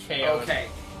 KO. Okay.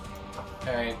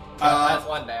 Alright. Uh, That's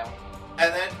 1 down.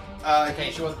 And then,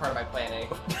 Okay, she wasn't part of my plan A.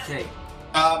 Okay.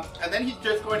 and then he's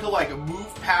just going to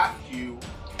move past you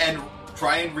and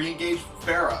try and re-engage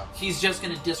Farah. He's just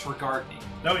gonna disregard me.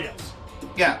 No, yes.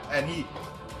 Yeah, and he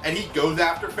goes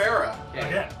after Farah.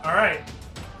 Okay. All right.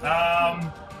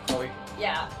 Chloe.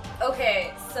 Yeah.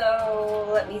 Okay, so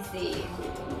let me see.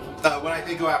 When I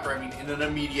say go after, I mean in an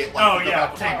immediate. Oh the yeah,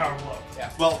 battle take time. power blow.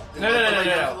 Well, No.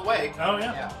 Out of the way. Oh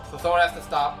yeah. Yeah. So someone has to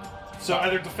stop. So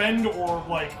either defend or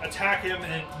attack him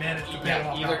and manage to beat him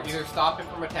off balance. Either stop him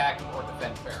from attacking or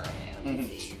defend Farah.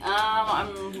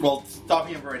 Well,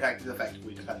 stopping him from attacking is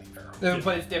effectively defending Farah.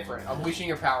 But it's different. Unleashing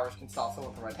your powers can stop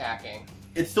someone from attacking.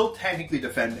 It's still technically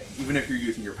defending, even if you're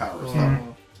using your powers.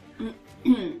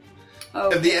 Oh,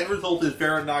 If the end result is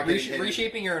Farah not getting hit,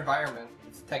 Reshaping your environment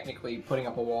is technically putting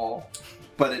up a wall.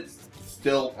 but it's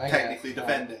still I technically guess.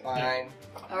 defending. Fine.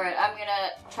 Alright, I'm gonna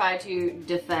try to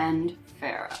defend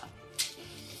Farah.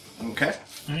 Okay.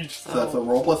 Alright. So that's a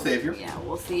roll plus savior. Yeah,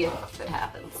 we'll see if it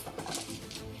happens.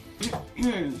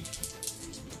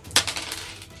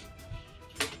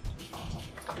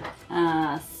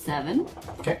 7.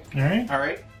 Okay. Alright. All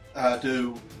right.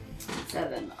 Do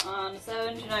 7. On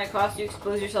 7, should I cost you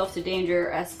expose yourself to danger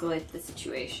or escalate the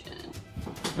situation?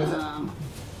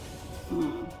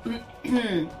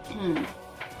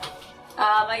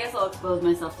 I guess I'll expose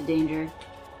myself to danger.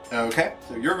 okay.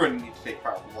 So you're going to need to take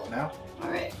powerful blow now.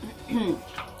 Alright. Now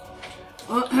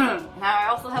I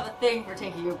also have a thing for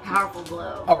taking a powerful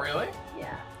blow. Oh, really?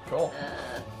 Yeah. Cool.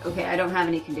 Okay, I don't have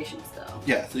any conditions though.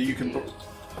 Yeah. So you can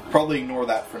probably ignore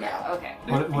that for Yeah, now. okay.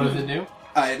 What does it do?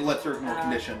 It lets her ignore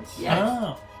conditions.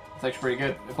 Yeah. Oh. It's actually pretty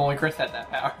good. If only Chris had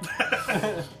that power.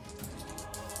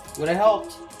 Would have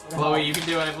helped. Chloe, you can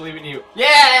do it. I believe in you. Yay!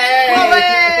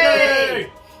 Yay!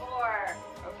 4.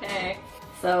 Okay.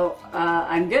 So,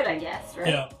 I'm good, I guess, right?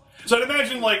 Yeah. So I'd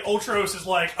imagine, like, Ultros is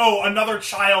like, oh, another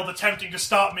child attempting to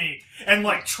stop me, and,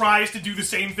 like, tries to do the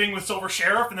same thing with Silver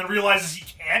Sheriff, and then realizes he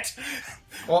can't.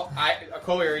 Well,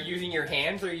 Chloe, are you using your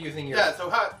hands or are you using your... Yeah. So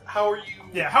how are you?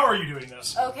 Yeah, how are you doing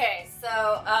this? Okay,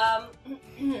 so,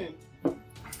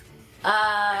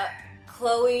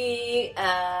 Chloe,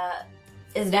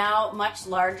 is now much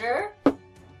larger,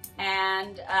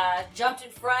 and, jumped in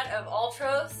front of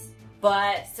Ultros.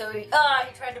 But, so he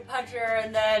tried to punch her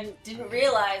and then didn't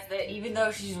realize that even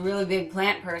though she's a really big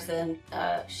plant person,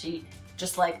 she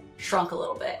just, like, shrunk a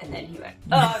little bit, and then he went,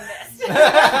 oh, I missed.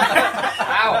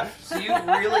 Wow. So you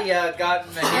really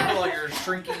gotten a handle on your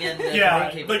shrinking and Yeah,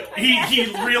 growing like, capability.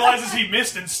 he realizes he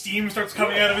missed, and steam starts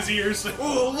coming out of his ears.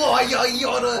 Oh,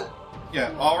 yada.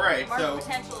 Yeah. All right. Mark So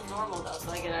potential is normal, though, so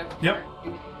I get a Yep.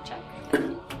 check.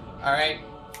 Alright.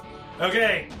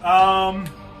 Okay,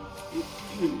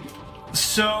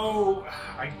 so,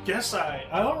 I guess I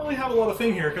don't really have a lot of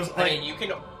thing here, because, I like, mean,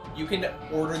 you can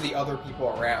order the other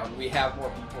people around. We have more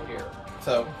people here.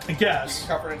 So, I you guess. can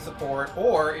comfort and support,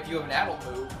 or if you have an adult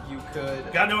move, you could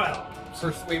Got no adult.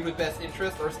 persuade with best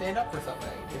interest or stand up for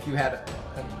something. If you had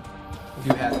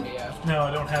No,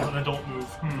 I don't have an adult move.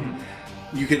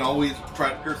 you can always try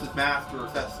to pierce his mask or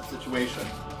assess the situation.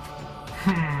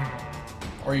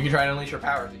 or you can try and unleash your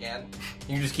powers again.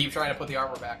 You can just keep trying to put the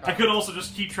armor back on. I could also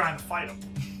just keep trying to fight him.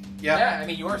 Yeah, I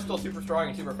mean, you are still super strong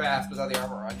and super fast without the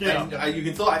armor on. Yeah. And, you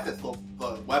can still access the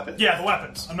weapon. Yeah, the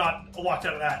weapons. I'm not locked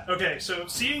out of that. Okay, so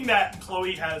seeing that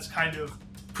Chloe has kind of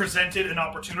presented an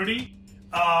opportunity,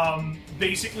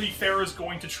 basically Farah's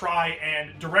going to try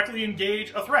and directly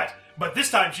engage a threat, but this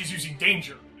time she's using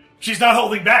danger. She's not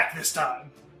holding back this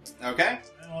time. Okay.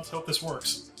 Well, let's hope this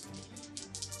works.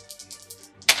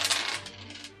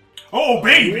 Oh,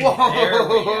 baby! Whoa! There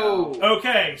we go.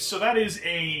 Okay, so that is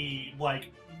a,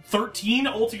 13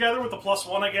 altogether with the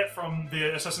 +1 I get from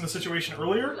the assessing the situation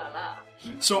earlier. La la.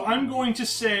 So I'm going to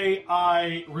say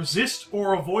I resist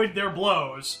or avoid their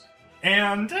blows,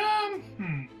 and,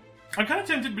 I'm kind of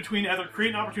tempted between either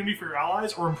create an opportunity for your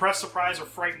allies or impress, surprise, or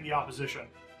frighten the opposition.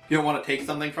 You don't want to take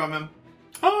something from him.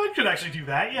 Oh, I could actually do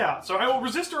that, yeah. So I will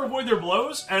resist or avoid their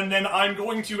blows, and then I'm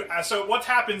going to... So what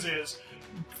happens is,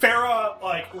 Farah,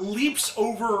 leaps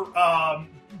over,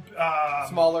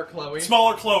 Smaller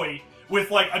Chloe,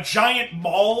 with, a giant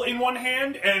maul in one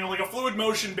hand, and, a fluid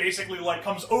motion basically,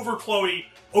 comes over Chloe,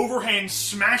 overhand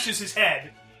smashes his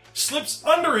head, slips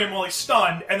under him while he's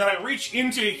stunned, and then I reach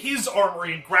into his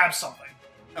armory and grab something.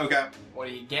 Okay. What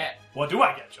do you get? What do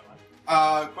I get, John?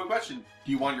 Quick question.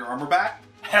 Do you want your armor back?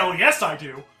 Hell yes, I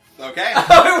do. Okay.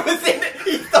 Oh, it was in it!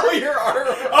 He stole your armor!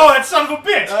 Oh, that son of a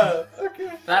bitch!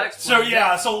 Okay. That So explains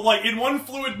yeah, in one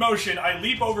fluid motion, I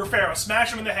leap over Pharaoh,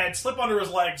 smash him in the head, slip under his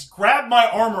legs, grab my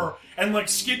armor, and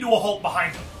skid to a halt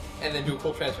behind him. And then do a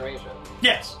full transformation.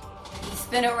 Yes.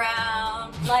 Spin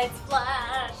around, lights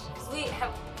flash.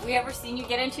 Have we ever seen you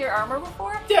get into your armor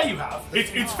before? Yeah, you have.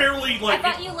 It's fairly I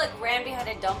thought you ran behind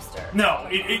a dumpster. No,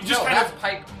 it just No, kind that's of.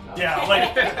 pipe. Yeah,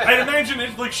 I'd imagine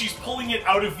it she's pulling it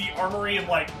out of the armory and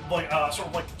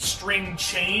sort of string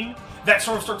chain that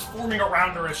sort of starts forming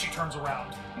around her as she turns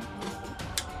around.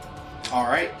 All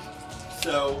right.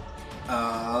 So,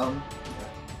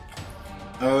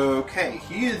 okay,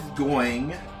 he is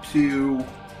going to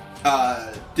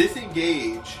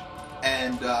disengage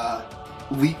and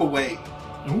leap away.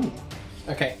 Ooh.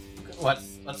 Okay,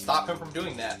 let's stop him from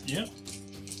doing that. Yeah.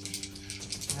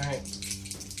 Alright.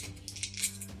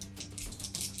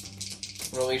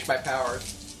 Release my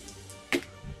powers.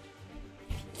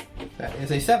 That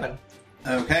is a 7.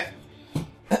 Okay.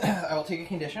 I will take a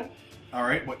condition. All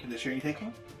right. What condition are you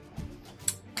taking?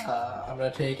 I'm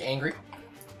gonna take angry.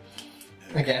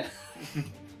 Again.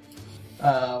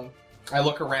 I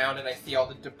look around and I see all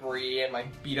the debris and my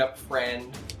beat up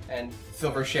friend, and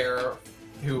Silver Sheriff,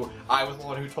 who I was the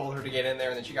one who told her to get in there,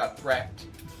 and then she got wrecked.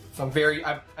 So I'm very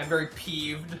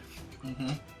peeved.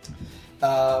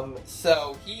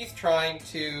 So he's trying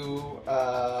to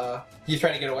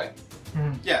get away.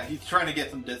 Yeah, he's trying to get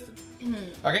some distance.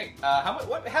 Okay,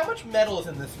 how much metal is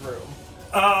in this room?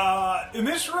 In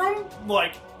this room,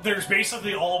 like, there's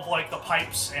basically all of, like, the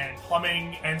pipes and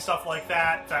plumbing and stuff like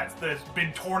that's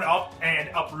been torn up and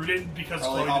uprooted because...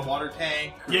 Probably hot water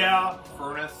tank. Yeah.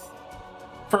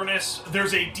 Furnace.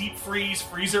 There's a deep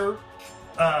freezer,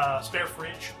 spare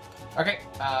fridge. Okay,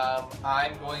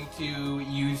 I'm going to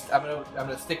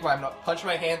punch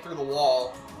my hand through the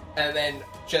wall, and then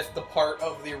just the part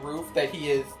of the roof that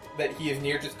he is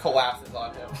near just collapses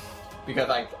on him. Because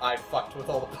I fucked with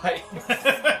all the pipes.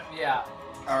 Yeah.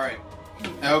 Alright.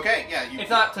 Okay, yeah. It's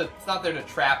not there to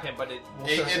trap him, but it will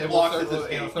certainly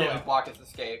block his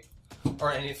escape.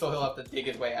 And so he'll have to dig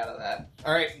his way out of that.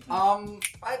 Alright.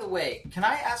 By the way, can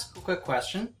I ask a quick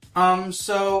question?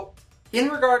 So, in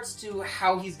regards to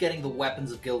how he's getting the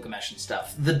weapons of Gilgamesh and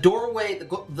stuff, the doorway,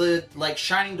 the like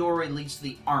shining doorway leads to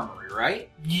the armory, right?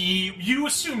 You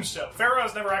assume so.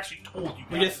 Pharaoh's never actually told you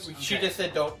guys. She just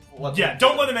said don't let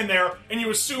him in there, and you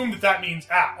assume that means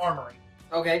armory.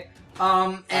 Okay.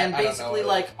 And basically,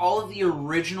 like, all of the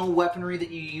original weaponry that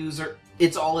you use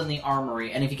it's all in the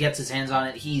armory, and if he gets his hands on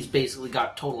it, he's basically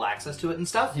got total access to it and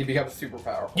stuff. He becomes super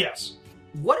powerful. Yes.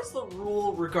 What is the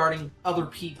rule regarding other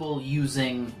people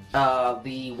using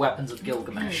the weapons of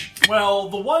Gilgamesh? Well,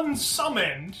 the one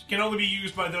summoned can only be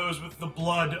used by those with the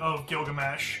blood of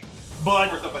Gilgamesh,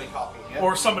 but...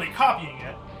 Or somebody copying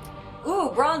it.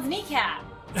 Ooh, bronze kneecap.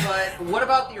 But what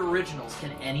about the originals?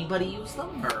 Can anybody use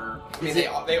them? Or I mean,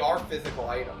 they are physical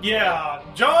items. Yeah,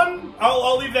 John,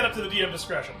 I'll leave that up to the DM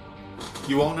discretion.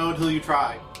 You won't know until you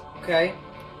try. Okay,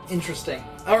 interesting.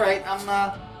 All right,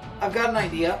 I've got an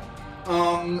idea.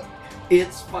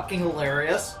 It's fucking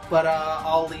hilarious, but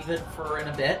I'll leave it for in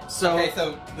a bit. So okay,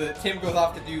 so Tim goes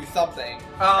off to do something,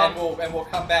 and we'll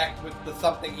come back with the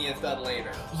something he has done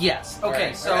later. Yes. Okay.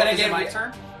 Right. So and is again, it my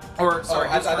turn? Or sorry,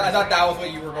 I thought that was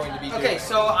what you were going to be doing. Okay,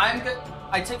 so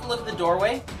I take a look at the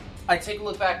doorway. I take a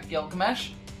look back at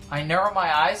Gilgamesh. I narrow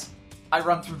my eyes. I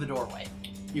run through the doorway.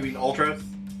 You mean Ultros?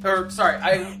 Or sorry.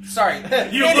 In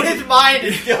his mind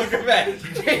is Gilgamesh.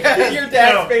 Your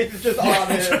dad's face is just on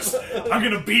him. I'm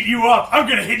gonna beat you up. I'm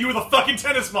gonna hit you with a fucking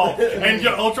tennis ball. And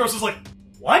Ultros is like,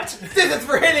 what? This is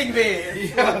for hitting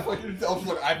me.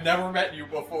 Look, I've never met you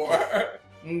before.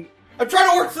 I'm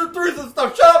trying to work through some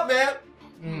stuff. Shut up, man.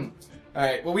 All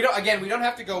right. Well, we don't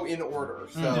have to go in order.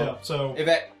 So, Yeah, so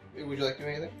Yvette, would you like to do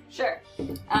anything? Sure.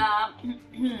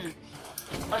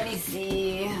 Let me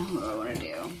see what I want to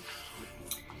do.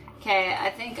 Okay,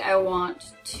 I think I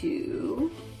want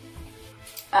to.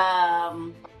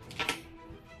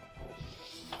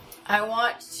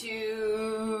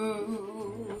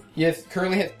 Yes,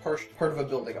 currently has part of a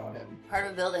building on him. Part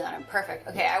of a building on him. Perfect.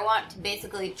 Okay, I want to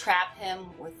basically trap him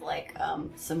with like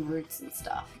some roots and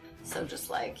stuff. So just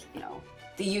like,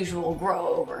 the usual grow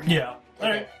over him. yeah. All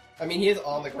right. I mean, he is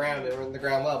on the ground and we're in the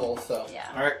ground level, so. Yeah.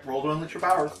 Alright, roll to unleash your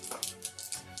powers.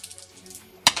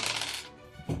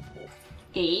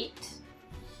 8.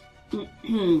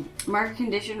 Mark a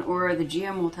condition or the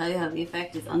GM will tell you how the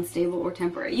effect is unstable or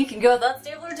temporary. You can go with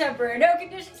unstable or temporary. No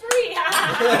conditions free.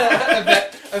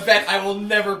 Yvette, I will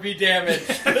never be damaged.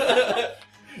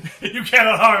 You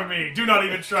cannot harm me. Do not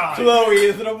even try. Chloe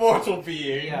is an immortal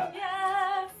being. Yeah. Yes.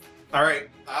 Alright,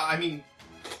 I mean,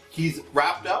 he's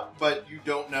wrapped up, but you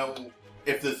don't know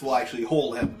if this will actually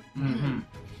hold him.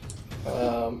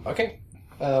 Mm-hmm. Okay.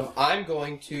 I'm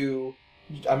going to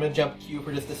jump Q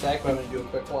for just a sec, but I'm going to do a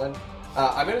quick one.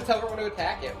 I'm going to tell everyone to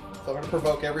attack him. So I'm going to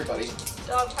provoke everybody.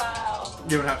 Dog pile.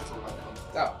 You don't have to provoke him.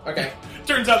 Oh, okay.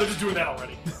 Turns out they're just doing that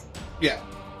already. Yeah.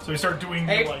 So we start doing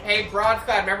Hey, Bronze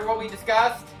Squad, remember what we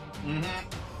discussed? Mm-hmm.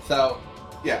 So,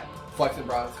 Yeah. Flex and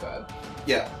Bronze Squad.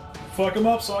 Yeah. fuck him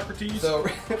up, Socrates. So,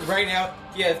 right now,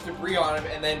 he has debris on him,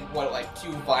 and then,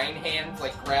 two vine hands,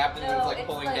 grabbed and No, was, it's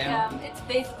pulling like, down? it's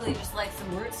basically just like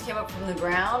some roots came up from the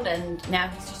ground, and now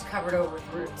he's just covered over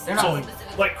with roots. They're So, not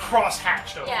specific. like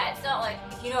cross-hatched over. Yeah, it's not like,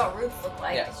 if you know what roots look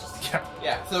like, Yeah. it's just...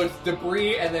 Yeah, so it's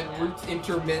debris and then roots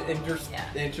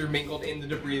intermingled in the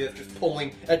debris that's just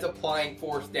that's applying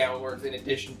force downwards in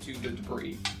addition to the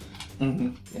debris.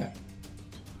 Mm-hmm. Yeah.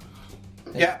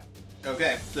 Yeah.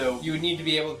 Okay, so... You would need to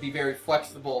be able to be very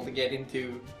flexible to get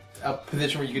into a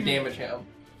position where you could damage him.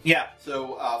 Yeah,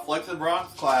 so Flex and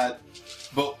Bronze Clad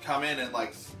both come in and,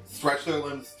 stretch their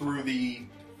limbs through the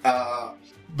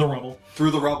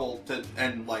rubble.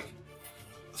 And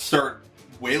start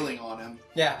wailing on him.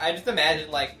 Yeah, I just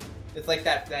imagine, It's like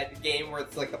that game where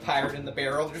it's like the pirate in the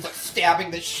barrel. They're just like stabbing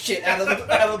the shit out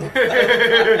of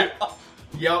the.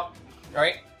 Yup. All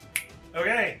right.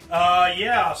 Okay.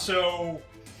 Yeah. So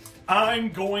I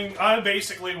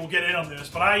basically will get in on this,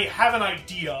 but I have an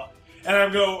idea, and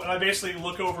I basically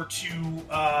look over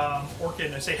to Orchid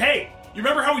and I say, "Hey, you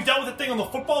remember how we dealt with that thing on the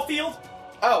football field?"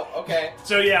 Oh, okay.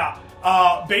 So yeah.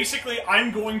 Basically,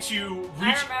 I'm going to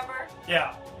reach. I remember.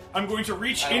 Yeah. I'm going to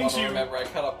reach I don't into. remember. I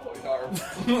cut off Chloe's arm.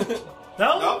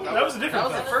 No, that was a different. That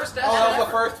was the thing. first Oh, that was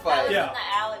the first That fight. was Yeah. in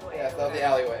the alleyway. Yeah, that was the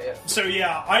alleyway. Yeah. So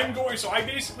yeah, So I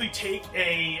basically take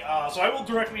a. So I will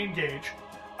directly engage.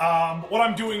 What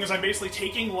I'm doing is I'm basically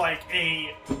taking like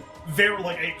a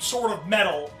sword of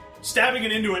metal, stabbing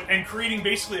it into it, and creating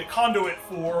basically a conduit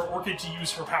for Orchid to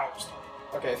use her powers.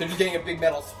 Okay, so just getting a big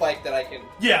metal spike that I can.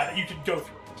 Yeah, that you could go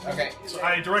through. Okay. So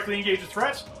I directly engage the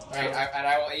threat. All right, and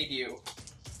I will aid you.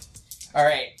 All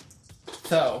right.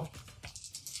 So.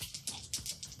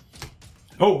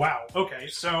 Oh wow. Okay,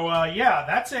 so yeah,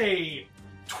 that's a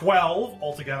 12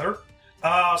 altogether.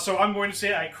 So I'm going to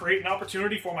say I create an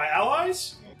opportunity for my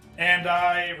allies, and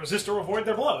I resist or avoid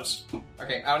their blows.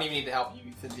 Okay, I don't even need to help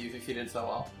you since you succeeded so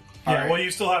well. Yeah, Alright. well,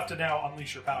 you still have to now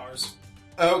unleash your powers.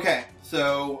 Okay,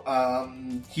 so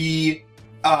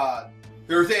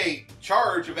there's a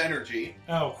charge of energy,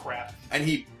 Oh crap. and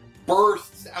he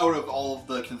bursts out of all of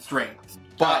the constraints,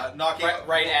 but knocking.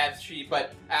 Right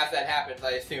but as that happens,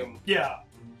 I assume. Yeah.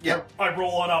 Yeah, I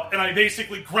roll on up, and I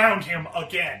basically ground him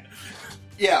again.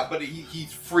 yeah, but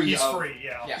he's free. He's of, free,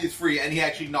 yeah. Yeah. He's free, and he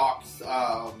actually knocks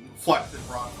Flex and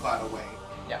Bronzeclad away.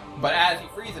 Yeah, but as he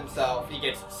frees himself, he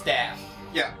gets stabbed.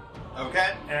 Yeah.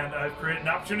 Okay. And I've created an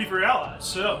opportunity for your allies,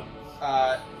 so...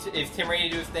 Is Tim ready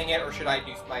to do his thing yet, or should I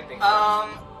do my thing?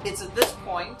 It's at this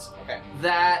point Okay.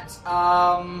 that,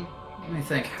 let me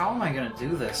think, how am I gonna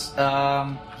do this?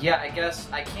 Yeah, I guess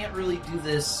I can't really do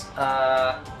this,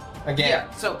 Again.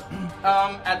 Yeah, so,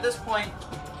 at this point,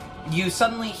 you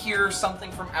suddenly hear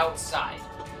something from outside.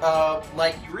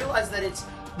 Like, you realize that it's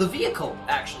the vehicle,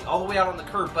 actually, all the way out on the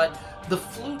curb, but the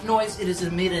flute noise it is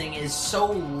emitting is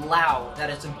so loud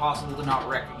that it's impossible to not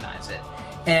recognize it.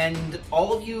 And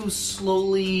all of you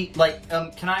slowly, like,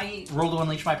 can I roll to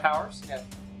unleash my powers? Yeah.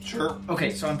 Sure.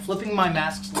 Okay, so I'm flipping my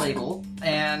mask's label,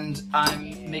 and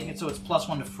I'm making it so it's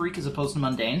 +1 to freak as opposed to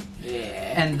mundane. Yeah.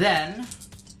 And then...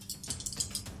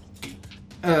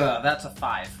 that's a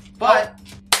 5. But...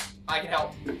 I can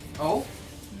help. Oh?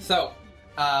 So,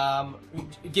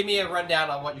 give me a rundown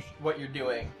on what you're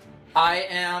doing. I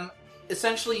am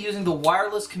essentially using the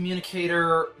wireless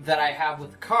communicator that I have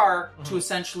with the car to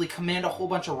essentially command a whole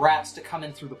bunch of rats to come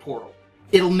in through the portal.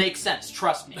 It'll make sense,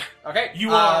 trust me. Okay.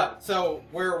 You are- So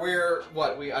we're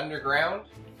what? We underground?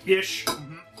 Ish.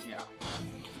 Yeah.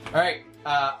 All right.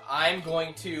 I'm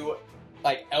going to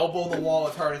like elbow the wall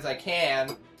as hard as I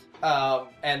can,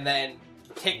 and then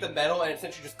take the metal and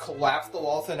essentially just collapse the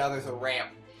wall. So now there's a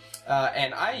ramp.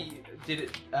 And I did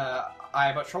it.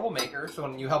 I'm a troublemaker, so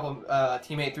when you help a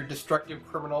teammate through destructive,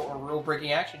 criminal, or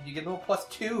rule-breaking action, you get them a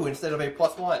 +2 instead of a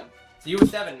 +1. So you have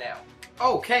 7 now.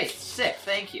 Okay, sick,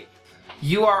 thank you.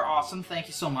 You are awesome, thank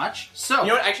you so much. So, You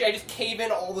know what? Actually, I just cave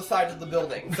in all the sides of the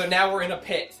building, so now we're in a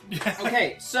pit.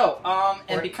 okay, so,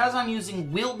 and Right. because I'm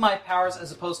using wield my powers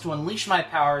as opposed to unleash my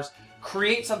powers,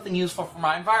 create something useful for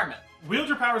my environment. Wield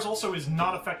your powers also is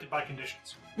not affected by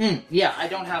conditions. Yeah, I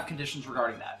don't have conditions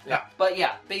regarding that. Yeah. But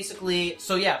yeah, basically,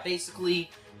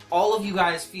 all of you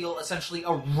guys feel essentially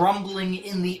a rumbling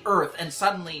in the earth, and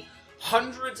suddenly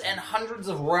hundreds and hundreds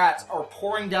of rats are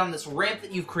pouring down this ramp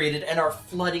that you've created and are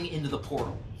flooding into the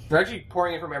portal. They're actually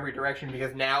pouring in from every direction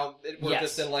because now we're Yes.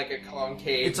 just in like a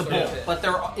concave. It's a sort of bowl, pit. but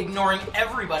they're ignoring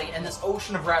everybody, and this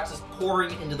ocean of rats is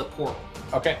pouring into the portal.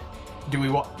 Okay. Do we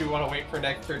want to wait for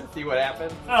next turn to see what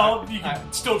happens? Well, you can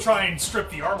still try and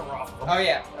strip the armor off of them. Oh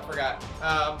yeah, I forgot.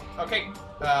 Okay.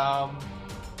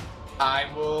 I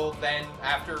will then,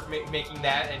 after making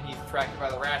that, and he's attracted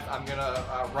by the rats, I'm gonna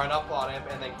run up on him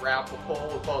and then grab the pole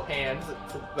with both hands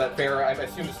that Farrah, I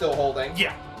assume, is still holding.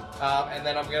 Yeah. And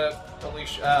then I'm gonna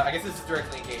unleash. I guess this is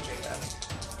directly engaging then,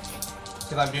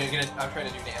 because I'm trying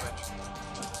to do damage.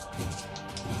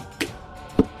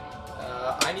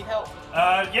 I need help.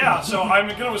 Yeah, so I'm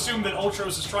going to assume that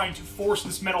Ultros is trying to force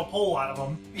this metal pole out of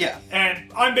him. Yeah.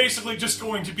 And I'm basically just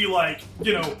going to be like,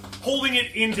 holding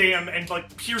it into him and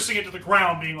like piercing it to the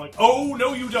ground, being like, oh,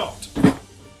 no, you don't.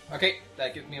 Okay,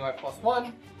 that gives me my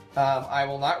 +1. I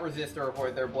will not resist or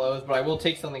avoid their blows, but I will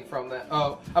take something from them.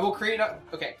 Oh, I will create a...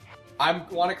 Okay, I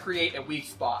want to create a weak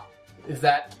spot. Is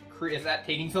that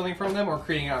taking something from them or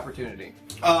creating an opportunity?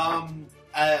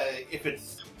 If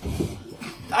it's...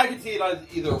 I can see it as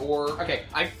either or. Okay,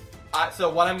 So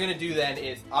what I'm gonna do then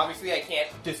is, obviously I can't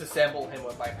disassemble him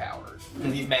with my powers,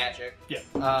 because he's magic. Yeah.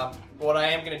 What I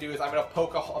am gonna do is I'm gonna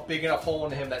poke a big enough hole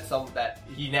into him that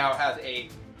he now has a...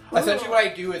 Essentially what I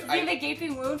do is Is he a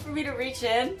gaping wound for me to reach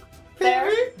in?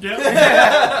 There?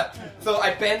 Yeah. So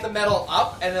I bend the metal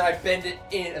up, and then I bend it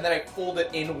in, and then I fold it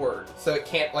inward, so it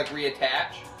can't, like,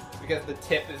 reattach, because the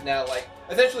tip is now, like...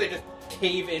 Essentially I just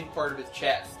cave in part of his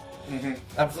chest. Mm-hmm.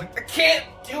 I'm just like, I can't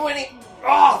do any...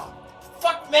 Oh!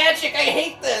 Fuck magic, I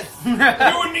hate this! You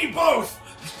and me both!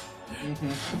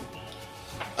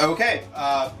 Okay,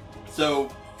 so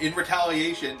in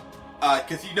retaliation,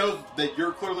 because he knows that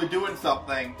you're clearly doing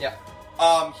something, Yeah.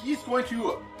 He's going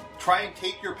to try and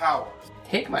take your powers.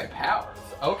 Take my powers.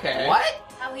 Okay. What?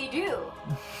 How he do?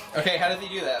 Okay, how does he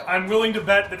do that? I'm willing to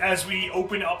bet that as we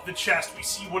open up the chest, we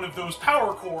see one of those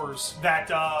power cores that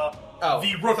the robots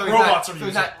so are So using.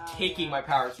 he's not taking my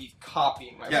powers, he's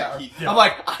copying my Yeah, powers. he- I'm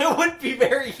like, I wouldn't be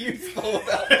very useful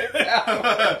without my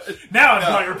powers. Now I've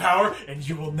got your power, and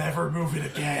you will never move it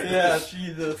again. Yeah,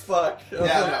 Jesus, fuck. Okay.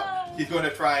 Yeah, no. He's going to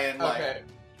try and, Okay.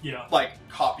 Yeah. like,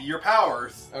 copy your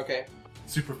powers. Okay.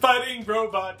 Super fighting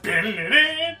robot.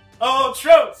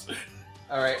 Ultros!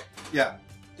 Alright. Yeah.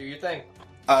 Do your thing.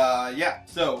 Yeah,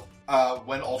 so,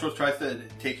 when Ultros tries to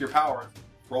take your powers,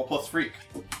 roll plus freak.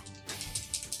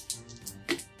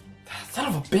 Son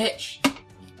of a bitch.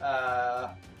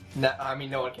 No, I mean,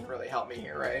 no one can really help me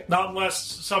here, right? Not unless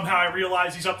somehow I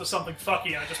realize he's up to something fucky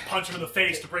and I just punch him in the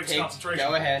face to break his concentration.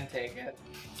 Go ahead and take it.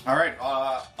 Alright,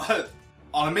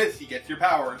 on a miss, he gets your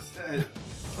powers.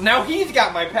 Now he's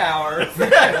got my powers.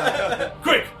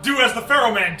 Quick, do as the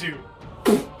Pharaoh Man do.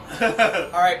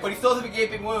 Alright, but he still has a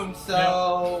gaping wound,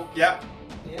 so... Yeah.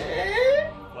 Yeah.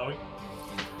 Chloe?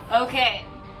 Okay.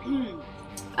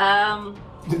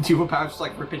 Do you have powers just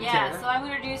like rip and Yeah, tear? so I'm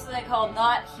going to do something called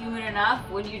Not Human Enough.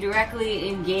 When you directly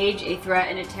engage a threat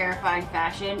in a terrifying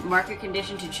fashion, mark your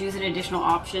condition to choose an additional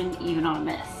option, even on a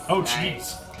miss. Oh,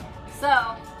 Nice. jeez.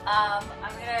 So, I'm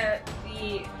going to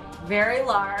be very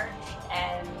large,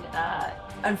 and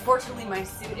unfortunately my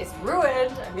suit is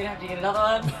ruined. I'm going to have to get another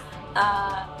one.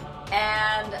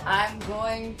 And I'm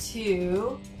going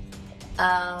to,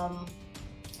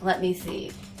 let me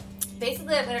see.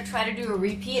 Basically, I'm going to try to do a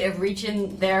repeat of reach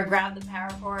in there, grab the power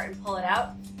core, and pull it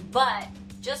out. But,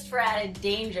 just for added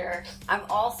danger, I'm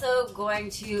also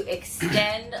going to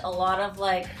extend a lot of,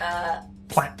 like,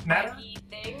 Plant matter? spiky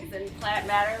things and plant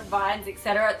matter, vines,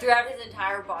 etc. throughout his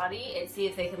entire body and see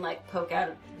if they can, like, poke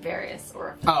out various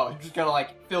or... Oh, you're just gonna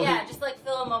like fill Yeah, his... just, like,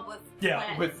 fill him up with Yeah,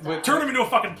 plant with- stuff. with- Turn him into a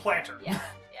fucking planter. Yeah,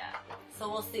 yeah. So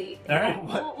we'll see. All right.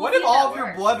 We'll What see if all that of your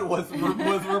works. blood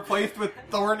was replaced with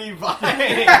thorny vines?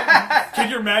 Can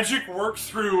your magic work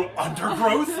through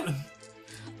undergrowth?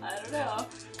 I don't know.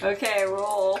 Okay,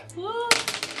 roll.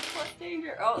 Plus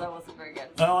danger. Oh, that wasn't very good.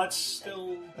 Well, that's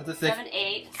still... That's a 6. 7,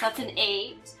 8. So that's an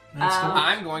 8. That's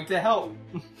I'm going to help.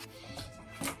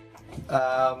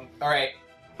 Alright.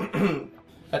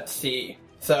 Let's see.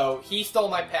 So, he stole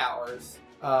my powers.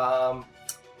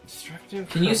 Destructive...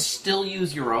 Can you still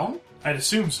use your own? I'd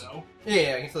assume so.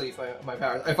 Yeah, I can still use my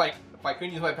powers. If I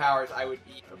couldn't use my powers, I would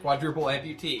be a quadruple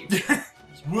amputee.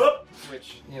 Whoop!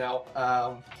 Which, you know,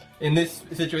 in this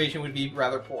situation would be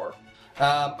rather poor.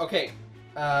 Okay.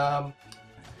 I'm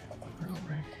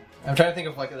trying to think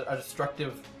of like a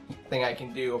destructive thing I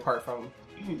can do apart from...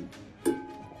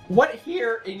 What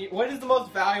is the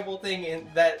most valuable thing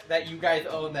that you guys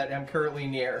own that I'm currently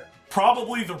near?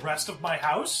 Probably the rest of my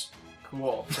house.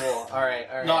 Cool. Alright.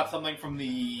 Not something from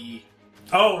the...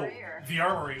 Oh, Warrior. the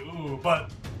armory. Ooh,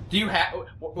 but... Do you have...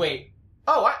 Wait.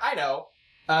 Oh, I know.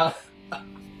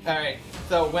 Alright.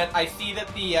 So when I see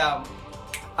that the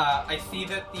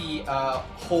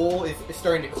hole is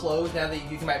starting to close now that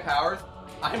you're using my powers,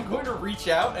 I'm going to reach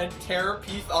out and tear a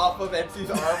piece off of Etsu's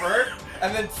armor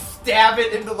and then stab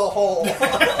it into the hole.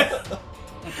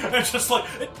 It's just like,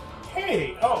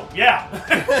 hey, oh,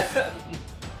 yeah.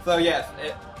 So yes,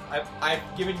 I've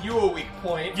given you a weak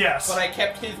point. Yes. But I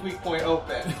kept his weak point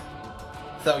open.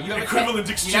 So you have Equivalent a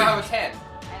 10. exchange. You now have a 10.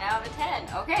 I now have a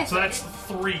 10. Okay, So that's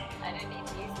 3. I didn't need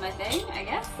to use my thing, I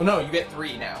guess. Well, no, you get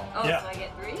 3 now. Oh, Yeah. so I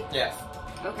get 3? Yes.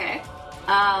 Okay.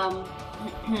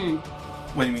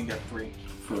 What do you mean get 3?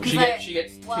 She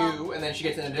gets 2, and then she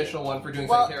gets an additional 1 for doing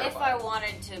Well, something if I terrifying.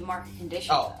 wanted to mark a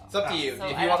condition, Oh, it's though. up to you. So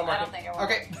If I you want to don't- mark I don't it. think I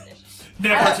want Okay. a condition.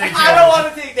 Never take I don't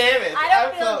want to take damage.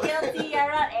 I don't feel guilty.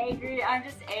 I'm not angry. I'm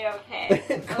just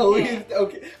a-okay. Chloe Okay. is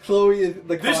okay. Chloe is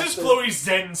the. This is constant- Chloe's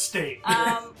Zen state.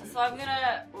 So I'm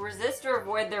gonna resist or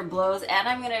avoid their blows, and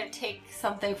I'm gonna take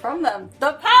something from them.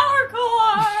 The power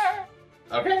core!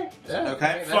 Okay. Yeah.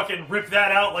 Okay. Fucking rip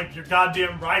that out like you're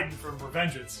goddamn riding for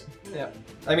revengeance. Yeah.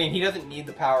 I mean, he doesn't need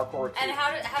the power core. To... And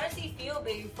how does he feel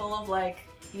being full of, like,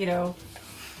 you know,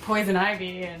 poison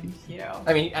ivy and, you know...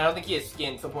 I mean, I don't think he has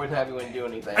skin, so poison ivy wouldn't do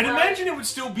anything. I'd imagine it would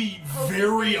still be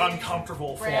very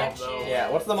uncomfortable for him, though. Yeah.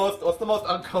 What's the most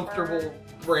uncomfortable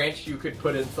branch you could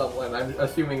put in someone? I'm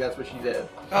assuming that's what she did.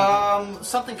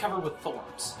 Something covered with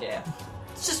thorns. Yeah.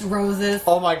 It's just roses.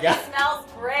 Oh my god. It smells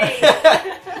great.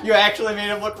 You actually made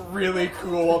him look really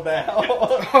cool now.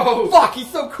 Oh, fuck, he's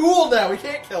so cool now, we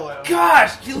can't kill him.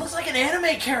 Gosh, he looks like an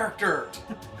anime character.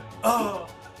 Oh,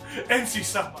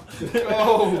 NC-sama.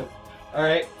 Oh.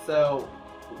 Alright, so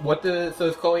so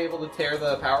is Chloe able to tear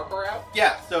the power core out?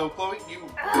 Yeah, so Chloe, you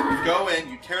go in,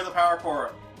 you tear the power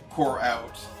core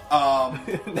out.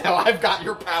 Now I've got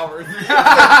your powers.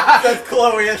 Says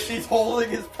Chloe as she's holding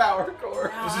his power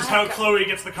core. This is how Chloe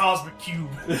gets the cosmic cube.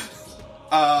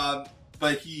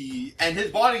 But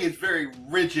his body is very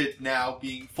rigid now,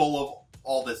 being full of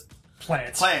all this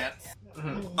Plants.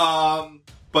 Mm-hmm.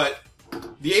 But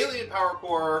the alien power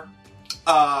core,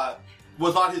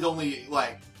 was not his only,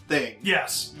 thing.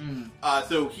 Yes.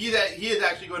 So he is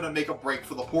actually going to make a break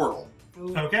for the portal.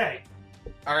 Okay.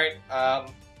 Alright,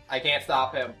 I can't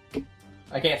stop him.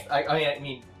 I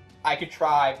mean, I could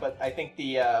try, but I think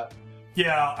Yeah,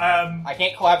 I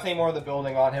can't collapse any more of the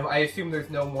building on him. I assume there's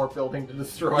no more building to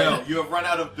destroy. No, you have run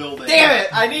out of building. Damn it!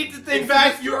 I need to think. In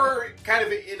fact, you're kind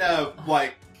of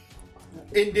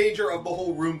in danger of the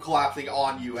whole room collapsing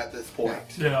on you at this point.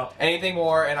 yeah. Anything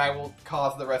more, and I will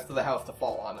cause the rest of the house to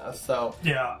fall on us. So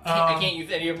Yeah. I can't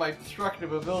use any of my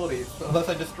destructive abilities unless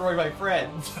I destroy my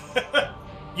friends.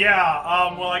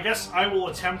 Yeah, well, I guess I will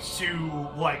attempt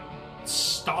to,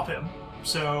 stop him.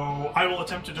 So, I will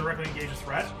attempt to directly engage a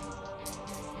threat.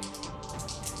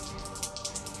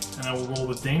 And I will roll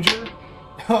with danger.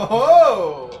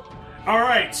 Oh!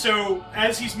 Alright, so,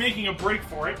 as he's making a break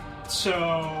for it,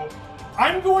 so...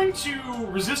 I'm going to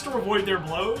resist or avoid their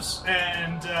blows,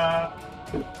 and,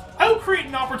 I will create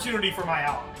an opportunity for my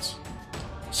allies.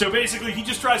 So basically, he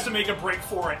just tries to make a break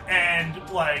for it, and,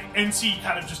 NC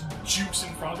kind of just jukes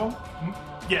in front of him.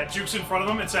 Yeah, jukes in front of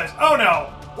him and says, "Oh no,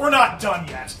 we're not done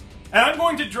yet." And I'm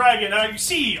going to drag in, and I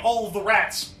see all of the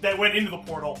rats that went into the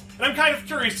portal, and I'm kind of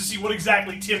curious to see what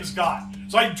exactly Tim's got.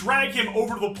 So I drag him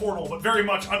over to the portal, but very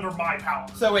much under my power.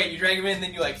 So wait, you drag him in,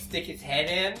 then you stick his head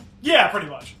in? Yeah, pretty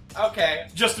much. Okay.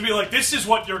 Just to be like, this is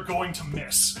what you're going to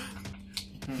miss.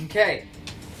 Okay.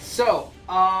 So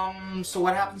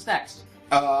what happens next?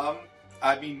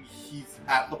 I mean, he's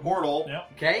at the portal.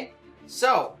 Yep. Okay.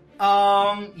 So,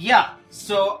 yeah.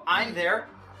 So I'm there.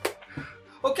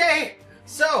 Okay.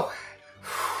 So,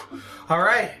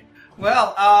 alright.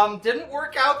 Well, didn't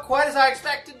work out quite as I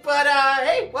expected, but,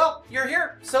 hey, well, you're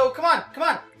here. So come on.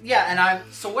 Yeah,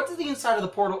 so what does the inside of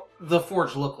the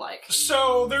forge look like?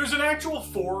 So there's an actual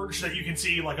forge that you can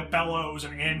see, like a bellows,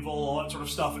 an anvil, all that sort of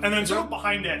stuff. And then sort of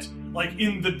behind it,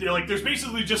 there's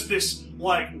basically just this,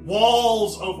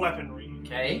 walls of weaponry.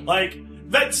 Okay.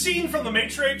 That scene from The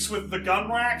Matrix with the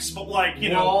gun racks, but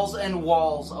walls and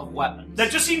walls of weapons. that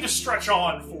just seem to stretch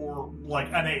on for,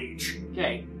 an age.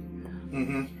 Okay.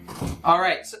 Mm-hmm.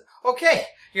 Alright, so, okay.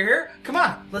 You're here? Come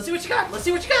on. Let's see what you got.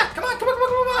 Come on.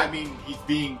 I mean, he's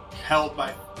being held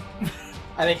by...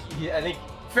 I think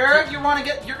Farrah,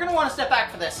 you're gonna want to step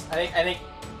back for this. I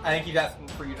think he's asking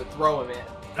for you to throw him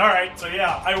in. Alright, so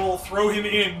yeah, I will throw him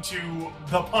into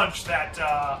the punch that,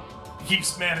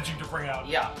 he's managing to bring out.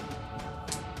 Yeah.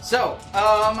 So,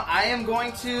 I am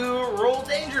going to roll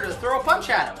danger to throw a punch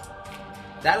at him.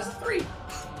 That is a 3.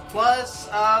 Plus,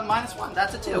 -1.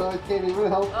 That's a 2. I can't even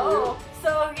help Oh,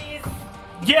 so he's...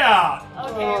 Yeah!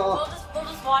 Okay, we'll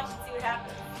just watch and see what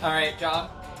happens. Alright, John.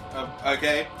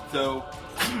 Okay, so...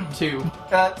 2.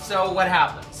 So what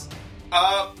happens?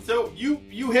 So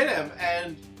you hit him,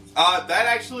 and, that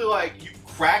actually, you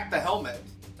cracked the helmet.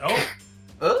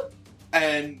 Oh.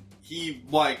 And he,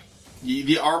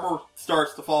 the armor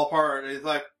starts to fall apart, and he's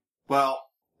like, well,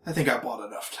 I think I bought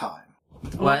enough time.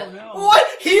 What? Oh, no. What?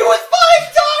 He was buying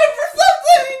time for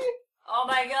something! Oh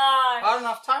my god. Not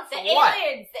enough time for The what?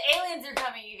 aliens! The aliens are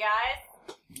coming, you guys.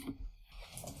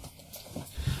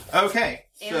 Okay,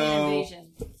 Alien so...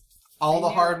 invasion. All I the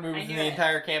knew hard it. moves I in knew the it.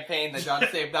 entire campaign that John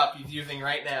saved up he's using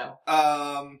right now.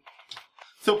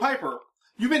 So Piper,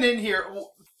 you've been in here.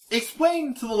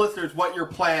 Explain to the listeners what your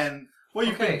plan, what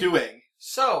you've Okay. been doing.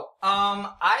 So,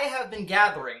 I have been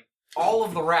gathering all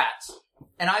of the rats,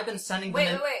 and I've been sending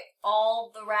them Wait. All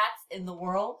the rats in the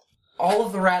world? all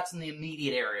of the rats in the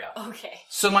immediate area. Okay.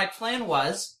 So my plan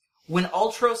was, when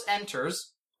Ultros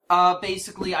enters,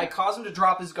 Basically, I cause him to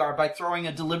drop his guard by throwing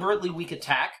a deliberately weak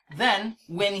attack. Then,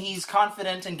 when he's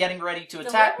confident and getting ready to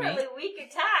attack me... Deliberately weak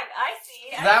attack, I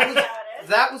see. I That see was, how it is.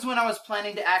 that was when I was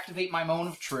planning to activate my Moan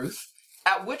of Truth.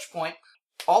 At which point,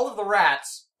 all of the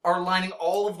rats are lining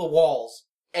all of the walls.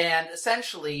 And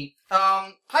essentially,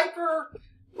 Piper...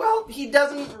 Well, he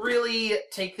doesn't really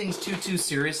take things too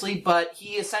seriously, but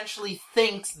he essentially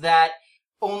thinks that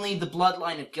only the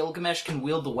bloodline of Gilgamesh can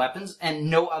wield the weapons, and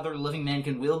no other living man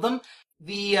can wield them.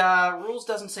 The rules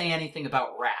doesn't say anything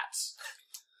about rats.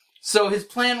 So his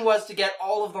plan was to get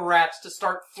all of the rats to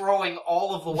start throwing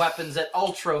all of the weapons at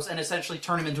Ultros and essentially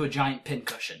turn him into a giant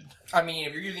pincushion. I mean,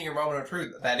 if you're using your moment of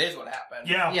truth, that is what happened.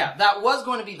 Yeah. Yeah, that was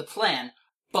going to be the plan,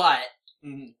 but...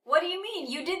 What do you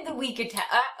mean? You did the weak attack.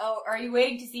 Are you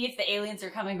waiting to see if the aliens are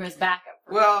coming for his backup?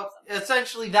 Well,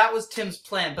 essentially that was Tim's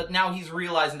plan, but now he's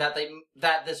realizing that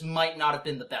this might not have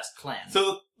been the best plan.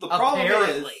 So the problem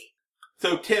Apparently. is,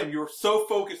 so Tim, you were so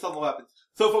focused on the weapons,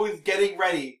 so focused getting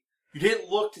ready, you didn't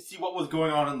look to see what was going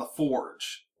on in the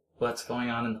forge. What's going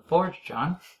on in the forge,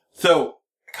 John? So,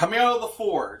 coming out of the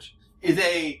forge is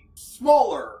a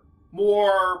smaller,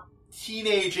 more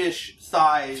teenage-ish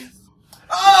size...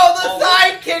 Oh, the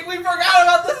sidekick! We forgot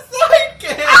about the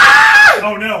sidekick!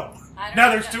 Oh no! I don't Now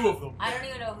even there's know- two of them. I don't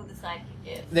even know who the sidekick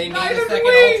is. They made Neither a do second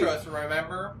we. Ultros,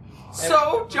 remember?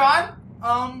 So, John,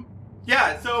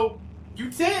 Yeah, so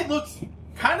you'd say it looks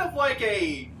kind of like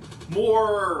a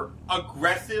more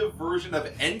aggressive version of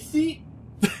NC.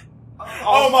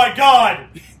 Oh my god!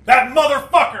 That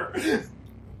motherfucker!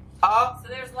 So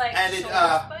there's like And it,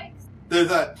 shoulder spikes?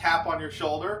 There's a tap on your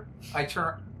shoulder. I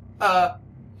turn...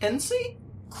 NC?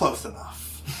 Close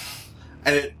enough.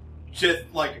 And it just,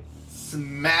 like,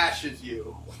 smashes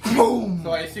you. Boom!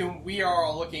 So I assume we are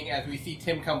all looking as we see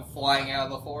Tim come flying out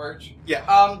of the forge. Yeah.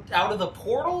 Out of the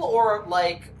portal, or,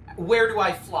 like, where do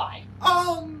I fly?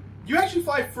 You actually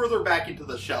fly further back into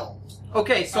the shelves.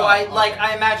 Okay, so Oh, I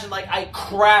okay. imagine, like, I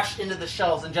crash into the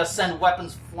shells and just send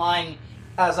weapons flying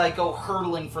as I go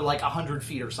hurtling for, like, 100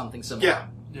 feet or something similar.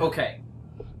 Yeah. Okay.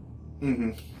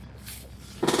 Mm-hmm.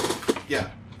 Yeah.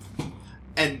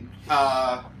 And,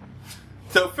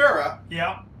 so Farah,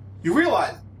 Yeah. you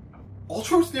realize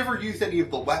Ultros never used any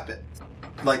of the weapons.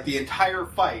 Like, the entire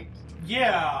fight.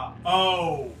 Yeah.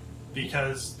 Oh.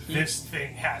 Because this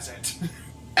thing has it.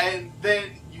 And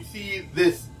then you see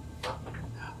this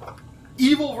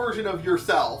evil version of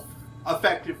yourself,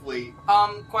 effectively.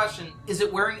 Question. Is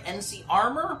it wearing NC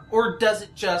armor, or does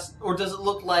it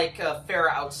look like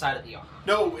Farah outside of the armor?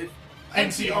 No, it's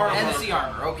NC armor. NC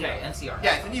armor, okay, NC armor.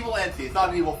 Yeah, it's an evil NC. It's not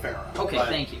an evil Farah. Okay, but-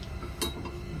 thank you.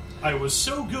 I was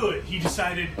so good, he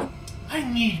decided, I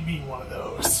need me one of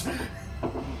those.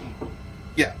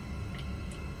 Yeah.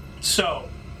 So,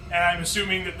 and I'm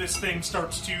assuming that this thing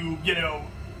starts to,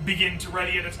 begin to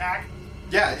ready an attack?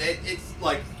 Yeah, it's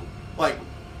like,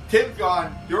 Tim's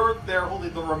gone. You're there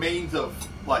holding the remains of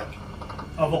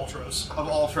Of Ultros.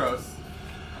 Ultros.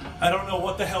 I don't know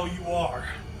what the hell you are,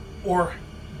 or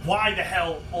why the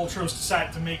hell Ultros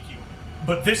decided to make you,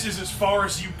 but this is as far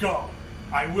as you go.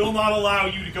 I will not allow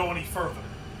you to go any further.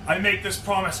 I make this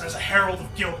promise as a herald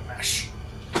of Gilgamesh.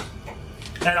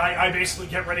 And I basically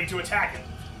get ready to attack it.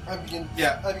 I begin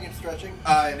stretching.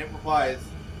 And it replies,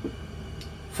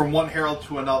 from one herald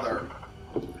to another,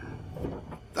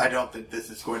 I don't think this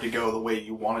is going to go the way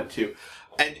you want it to.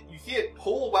 And you see it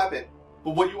pull a weapon,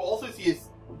 but what you also see is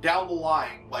down the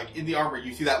line, like in the armor,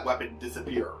 you see that weapon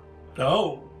disappear.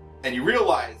 Oh. And you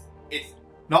realize it's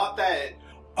not that...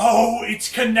 Oh,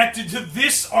 it's connected to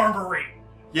this armory!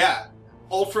 Yeah,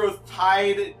 Ultros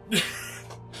tied...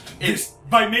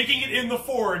 By making it in the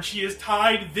forge, he has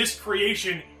tied this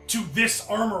creation to this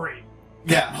armory.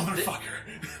 Yeah. Motherfucker.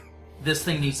 This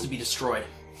thing needs to be destroyed.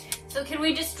 So can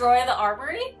we destroy the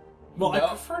armory? Well, I No.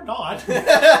 prefer not.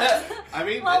 I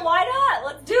mean... Well, why not?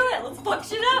 Let's do it. Let's fuck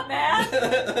shit up, man.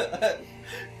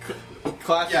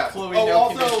 Classic Yeah. Chloe Oh, no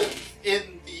also, conditions.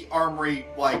 in the armory,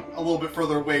 like, a little bit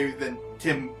further away than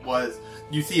Tim was,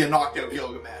 you see a knocked out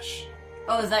Gilgamesh.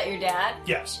 Oh, is that your dad?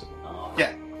 Yes. Oh.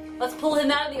 Yeah. Let's pull him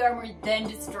out of the armory, then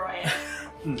destroy it.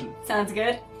 Sounds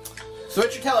good. So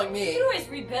what you're telling You me, can always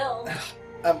rebuild.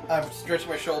 I'm stretching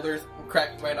my shoulders, I'm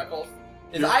cracking my knuckles,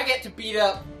 is I get to beat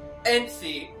up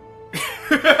NC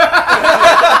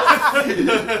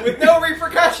with no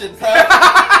repercussions,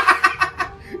 huh?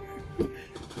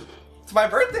 It's my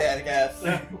birthday, I guess.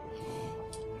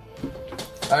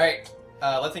 Alright,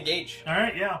 let's engage.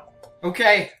 Alright, yeah.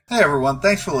 Okay. Hey everyone,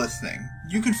 thanks for listening.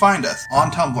 You can find us on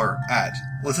Tumblr at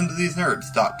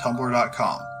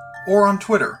listentothesenerds.tumblr.com or on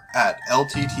Twitter at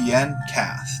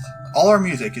LTTNcast. All our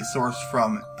music is sourced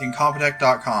from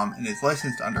Incompetech.com and is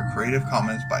licensed under Creative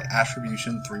Commons by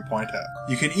Attribution 3.0.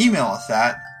 You can email us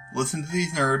at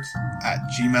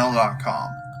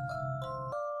listentothesenerds@gmail.com.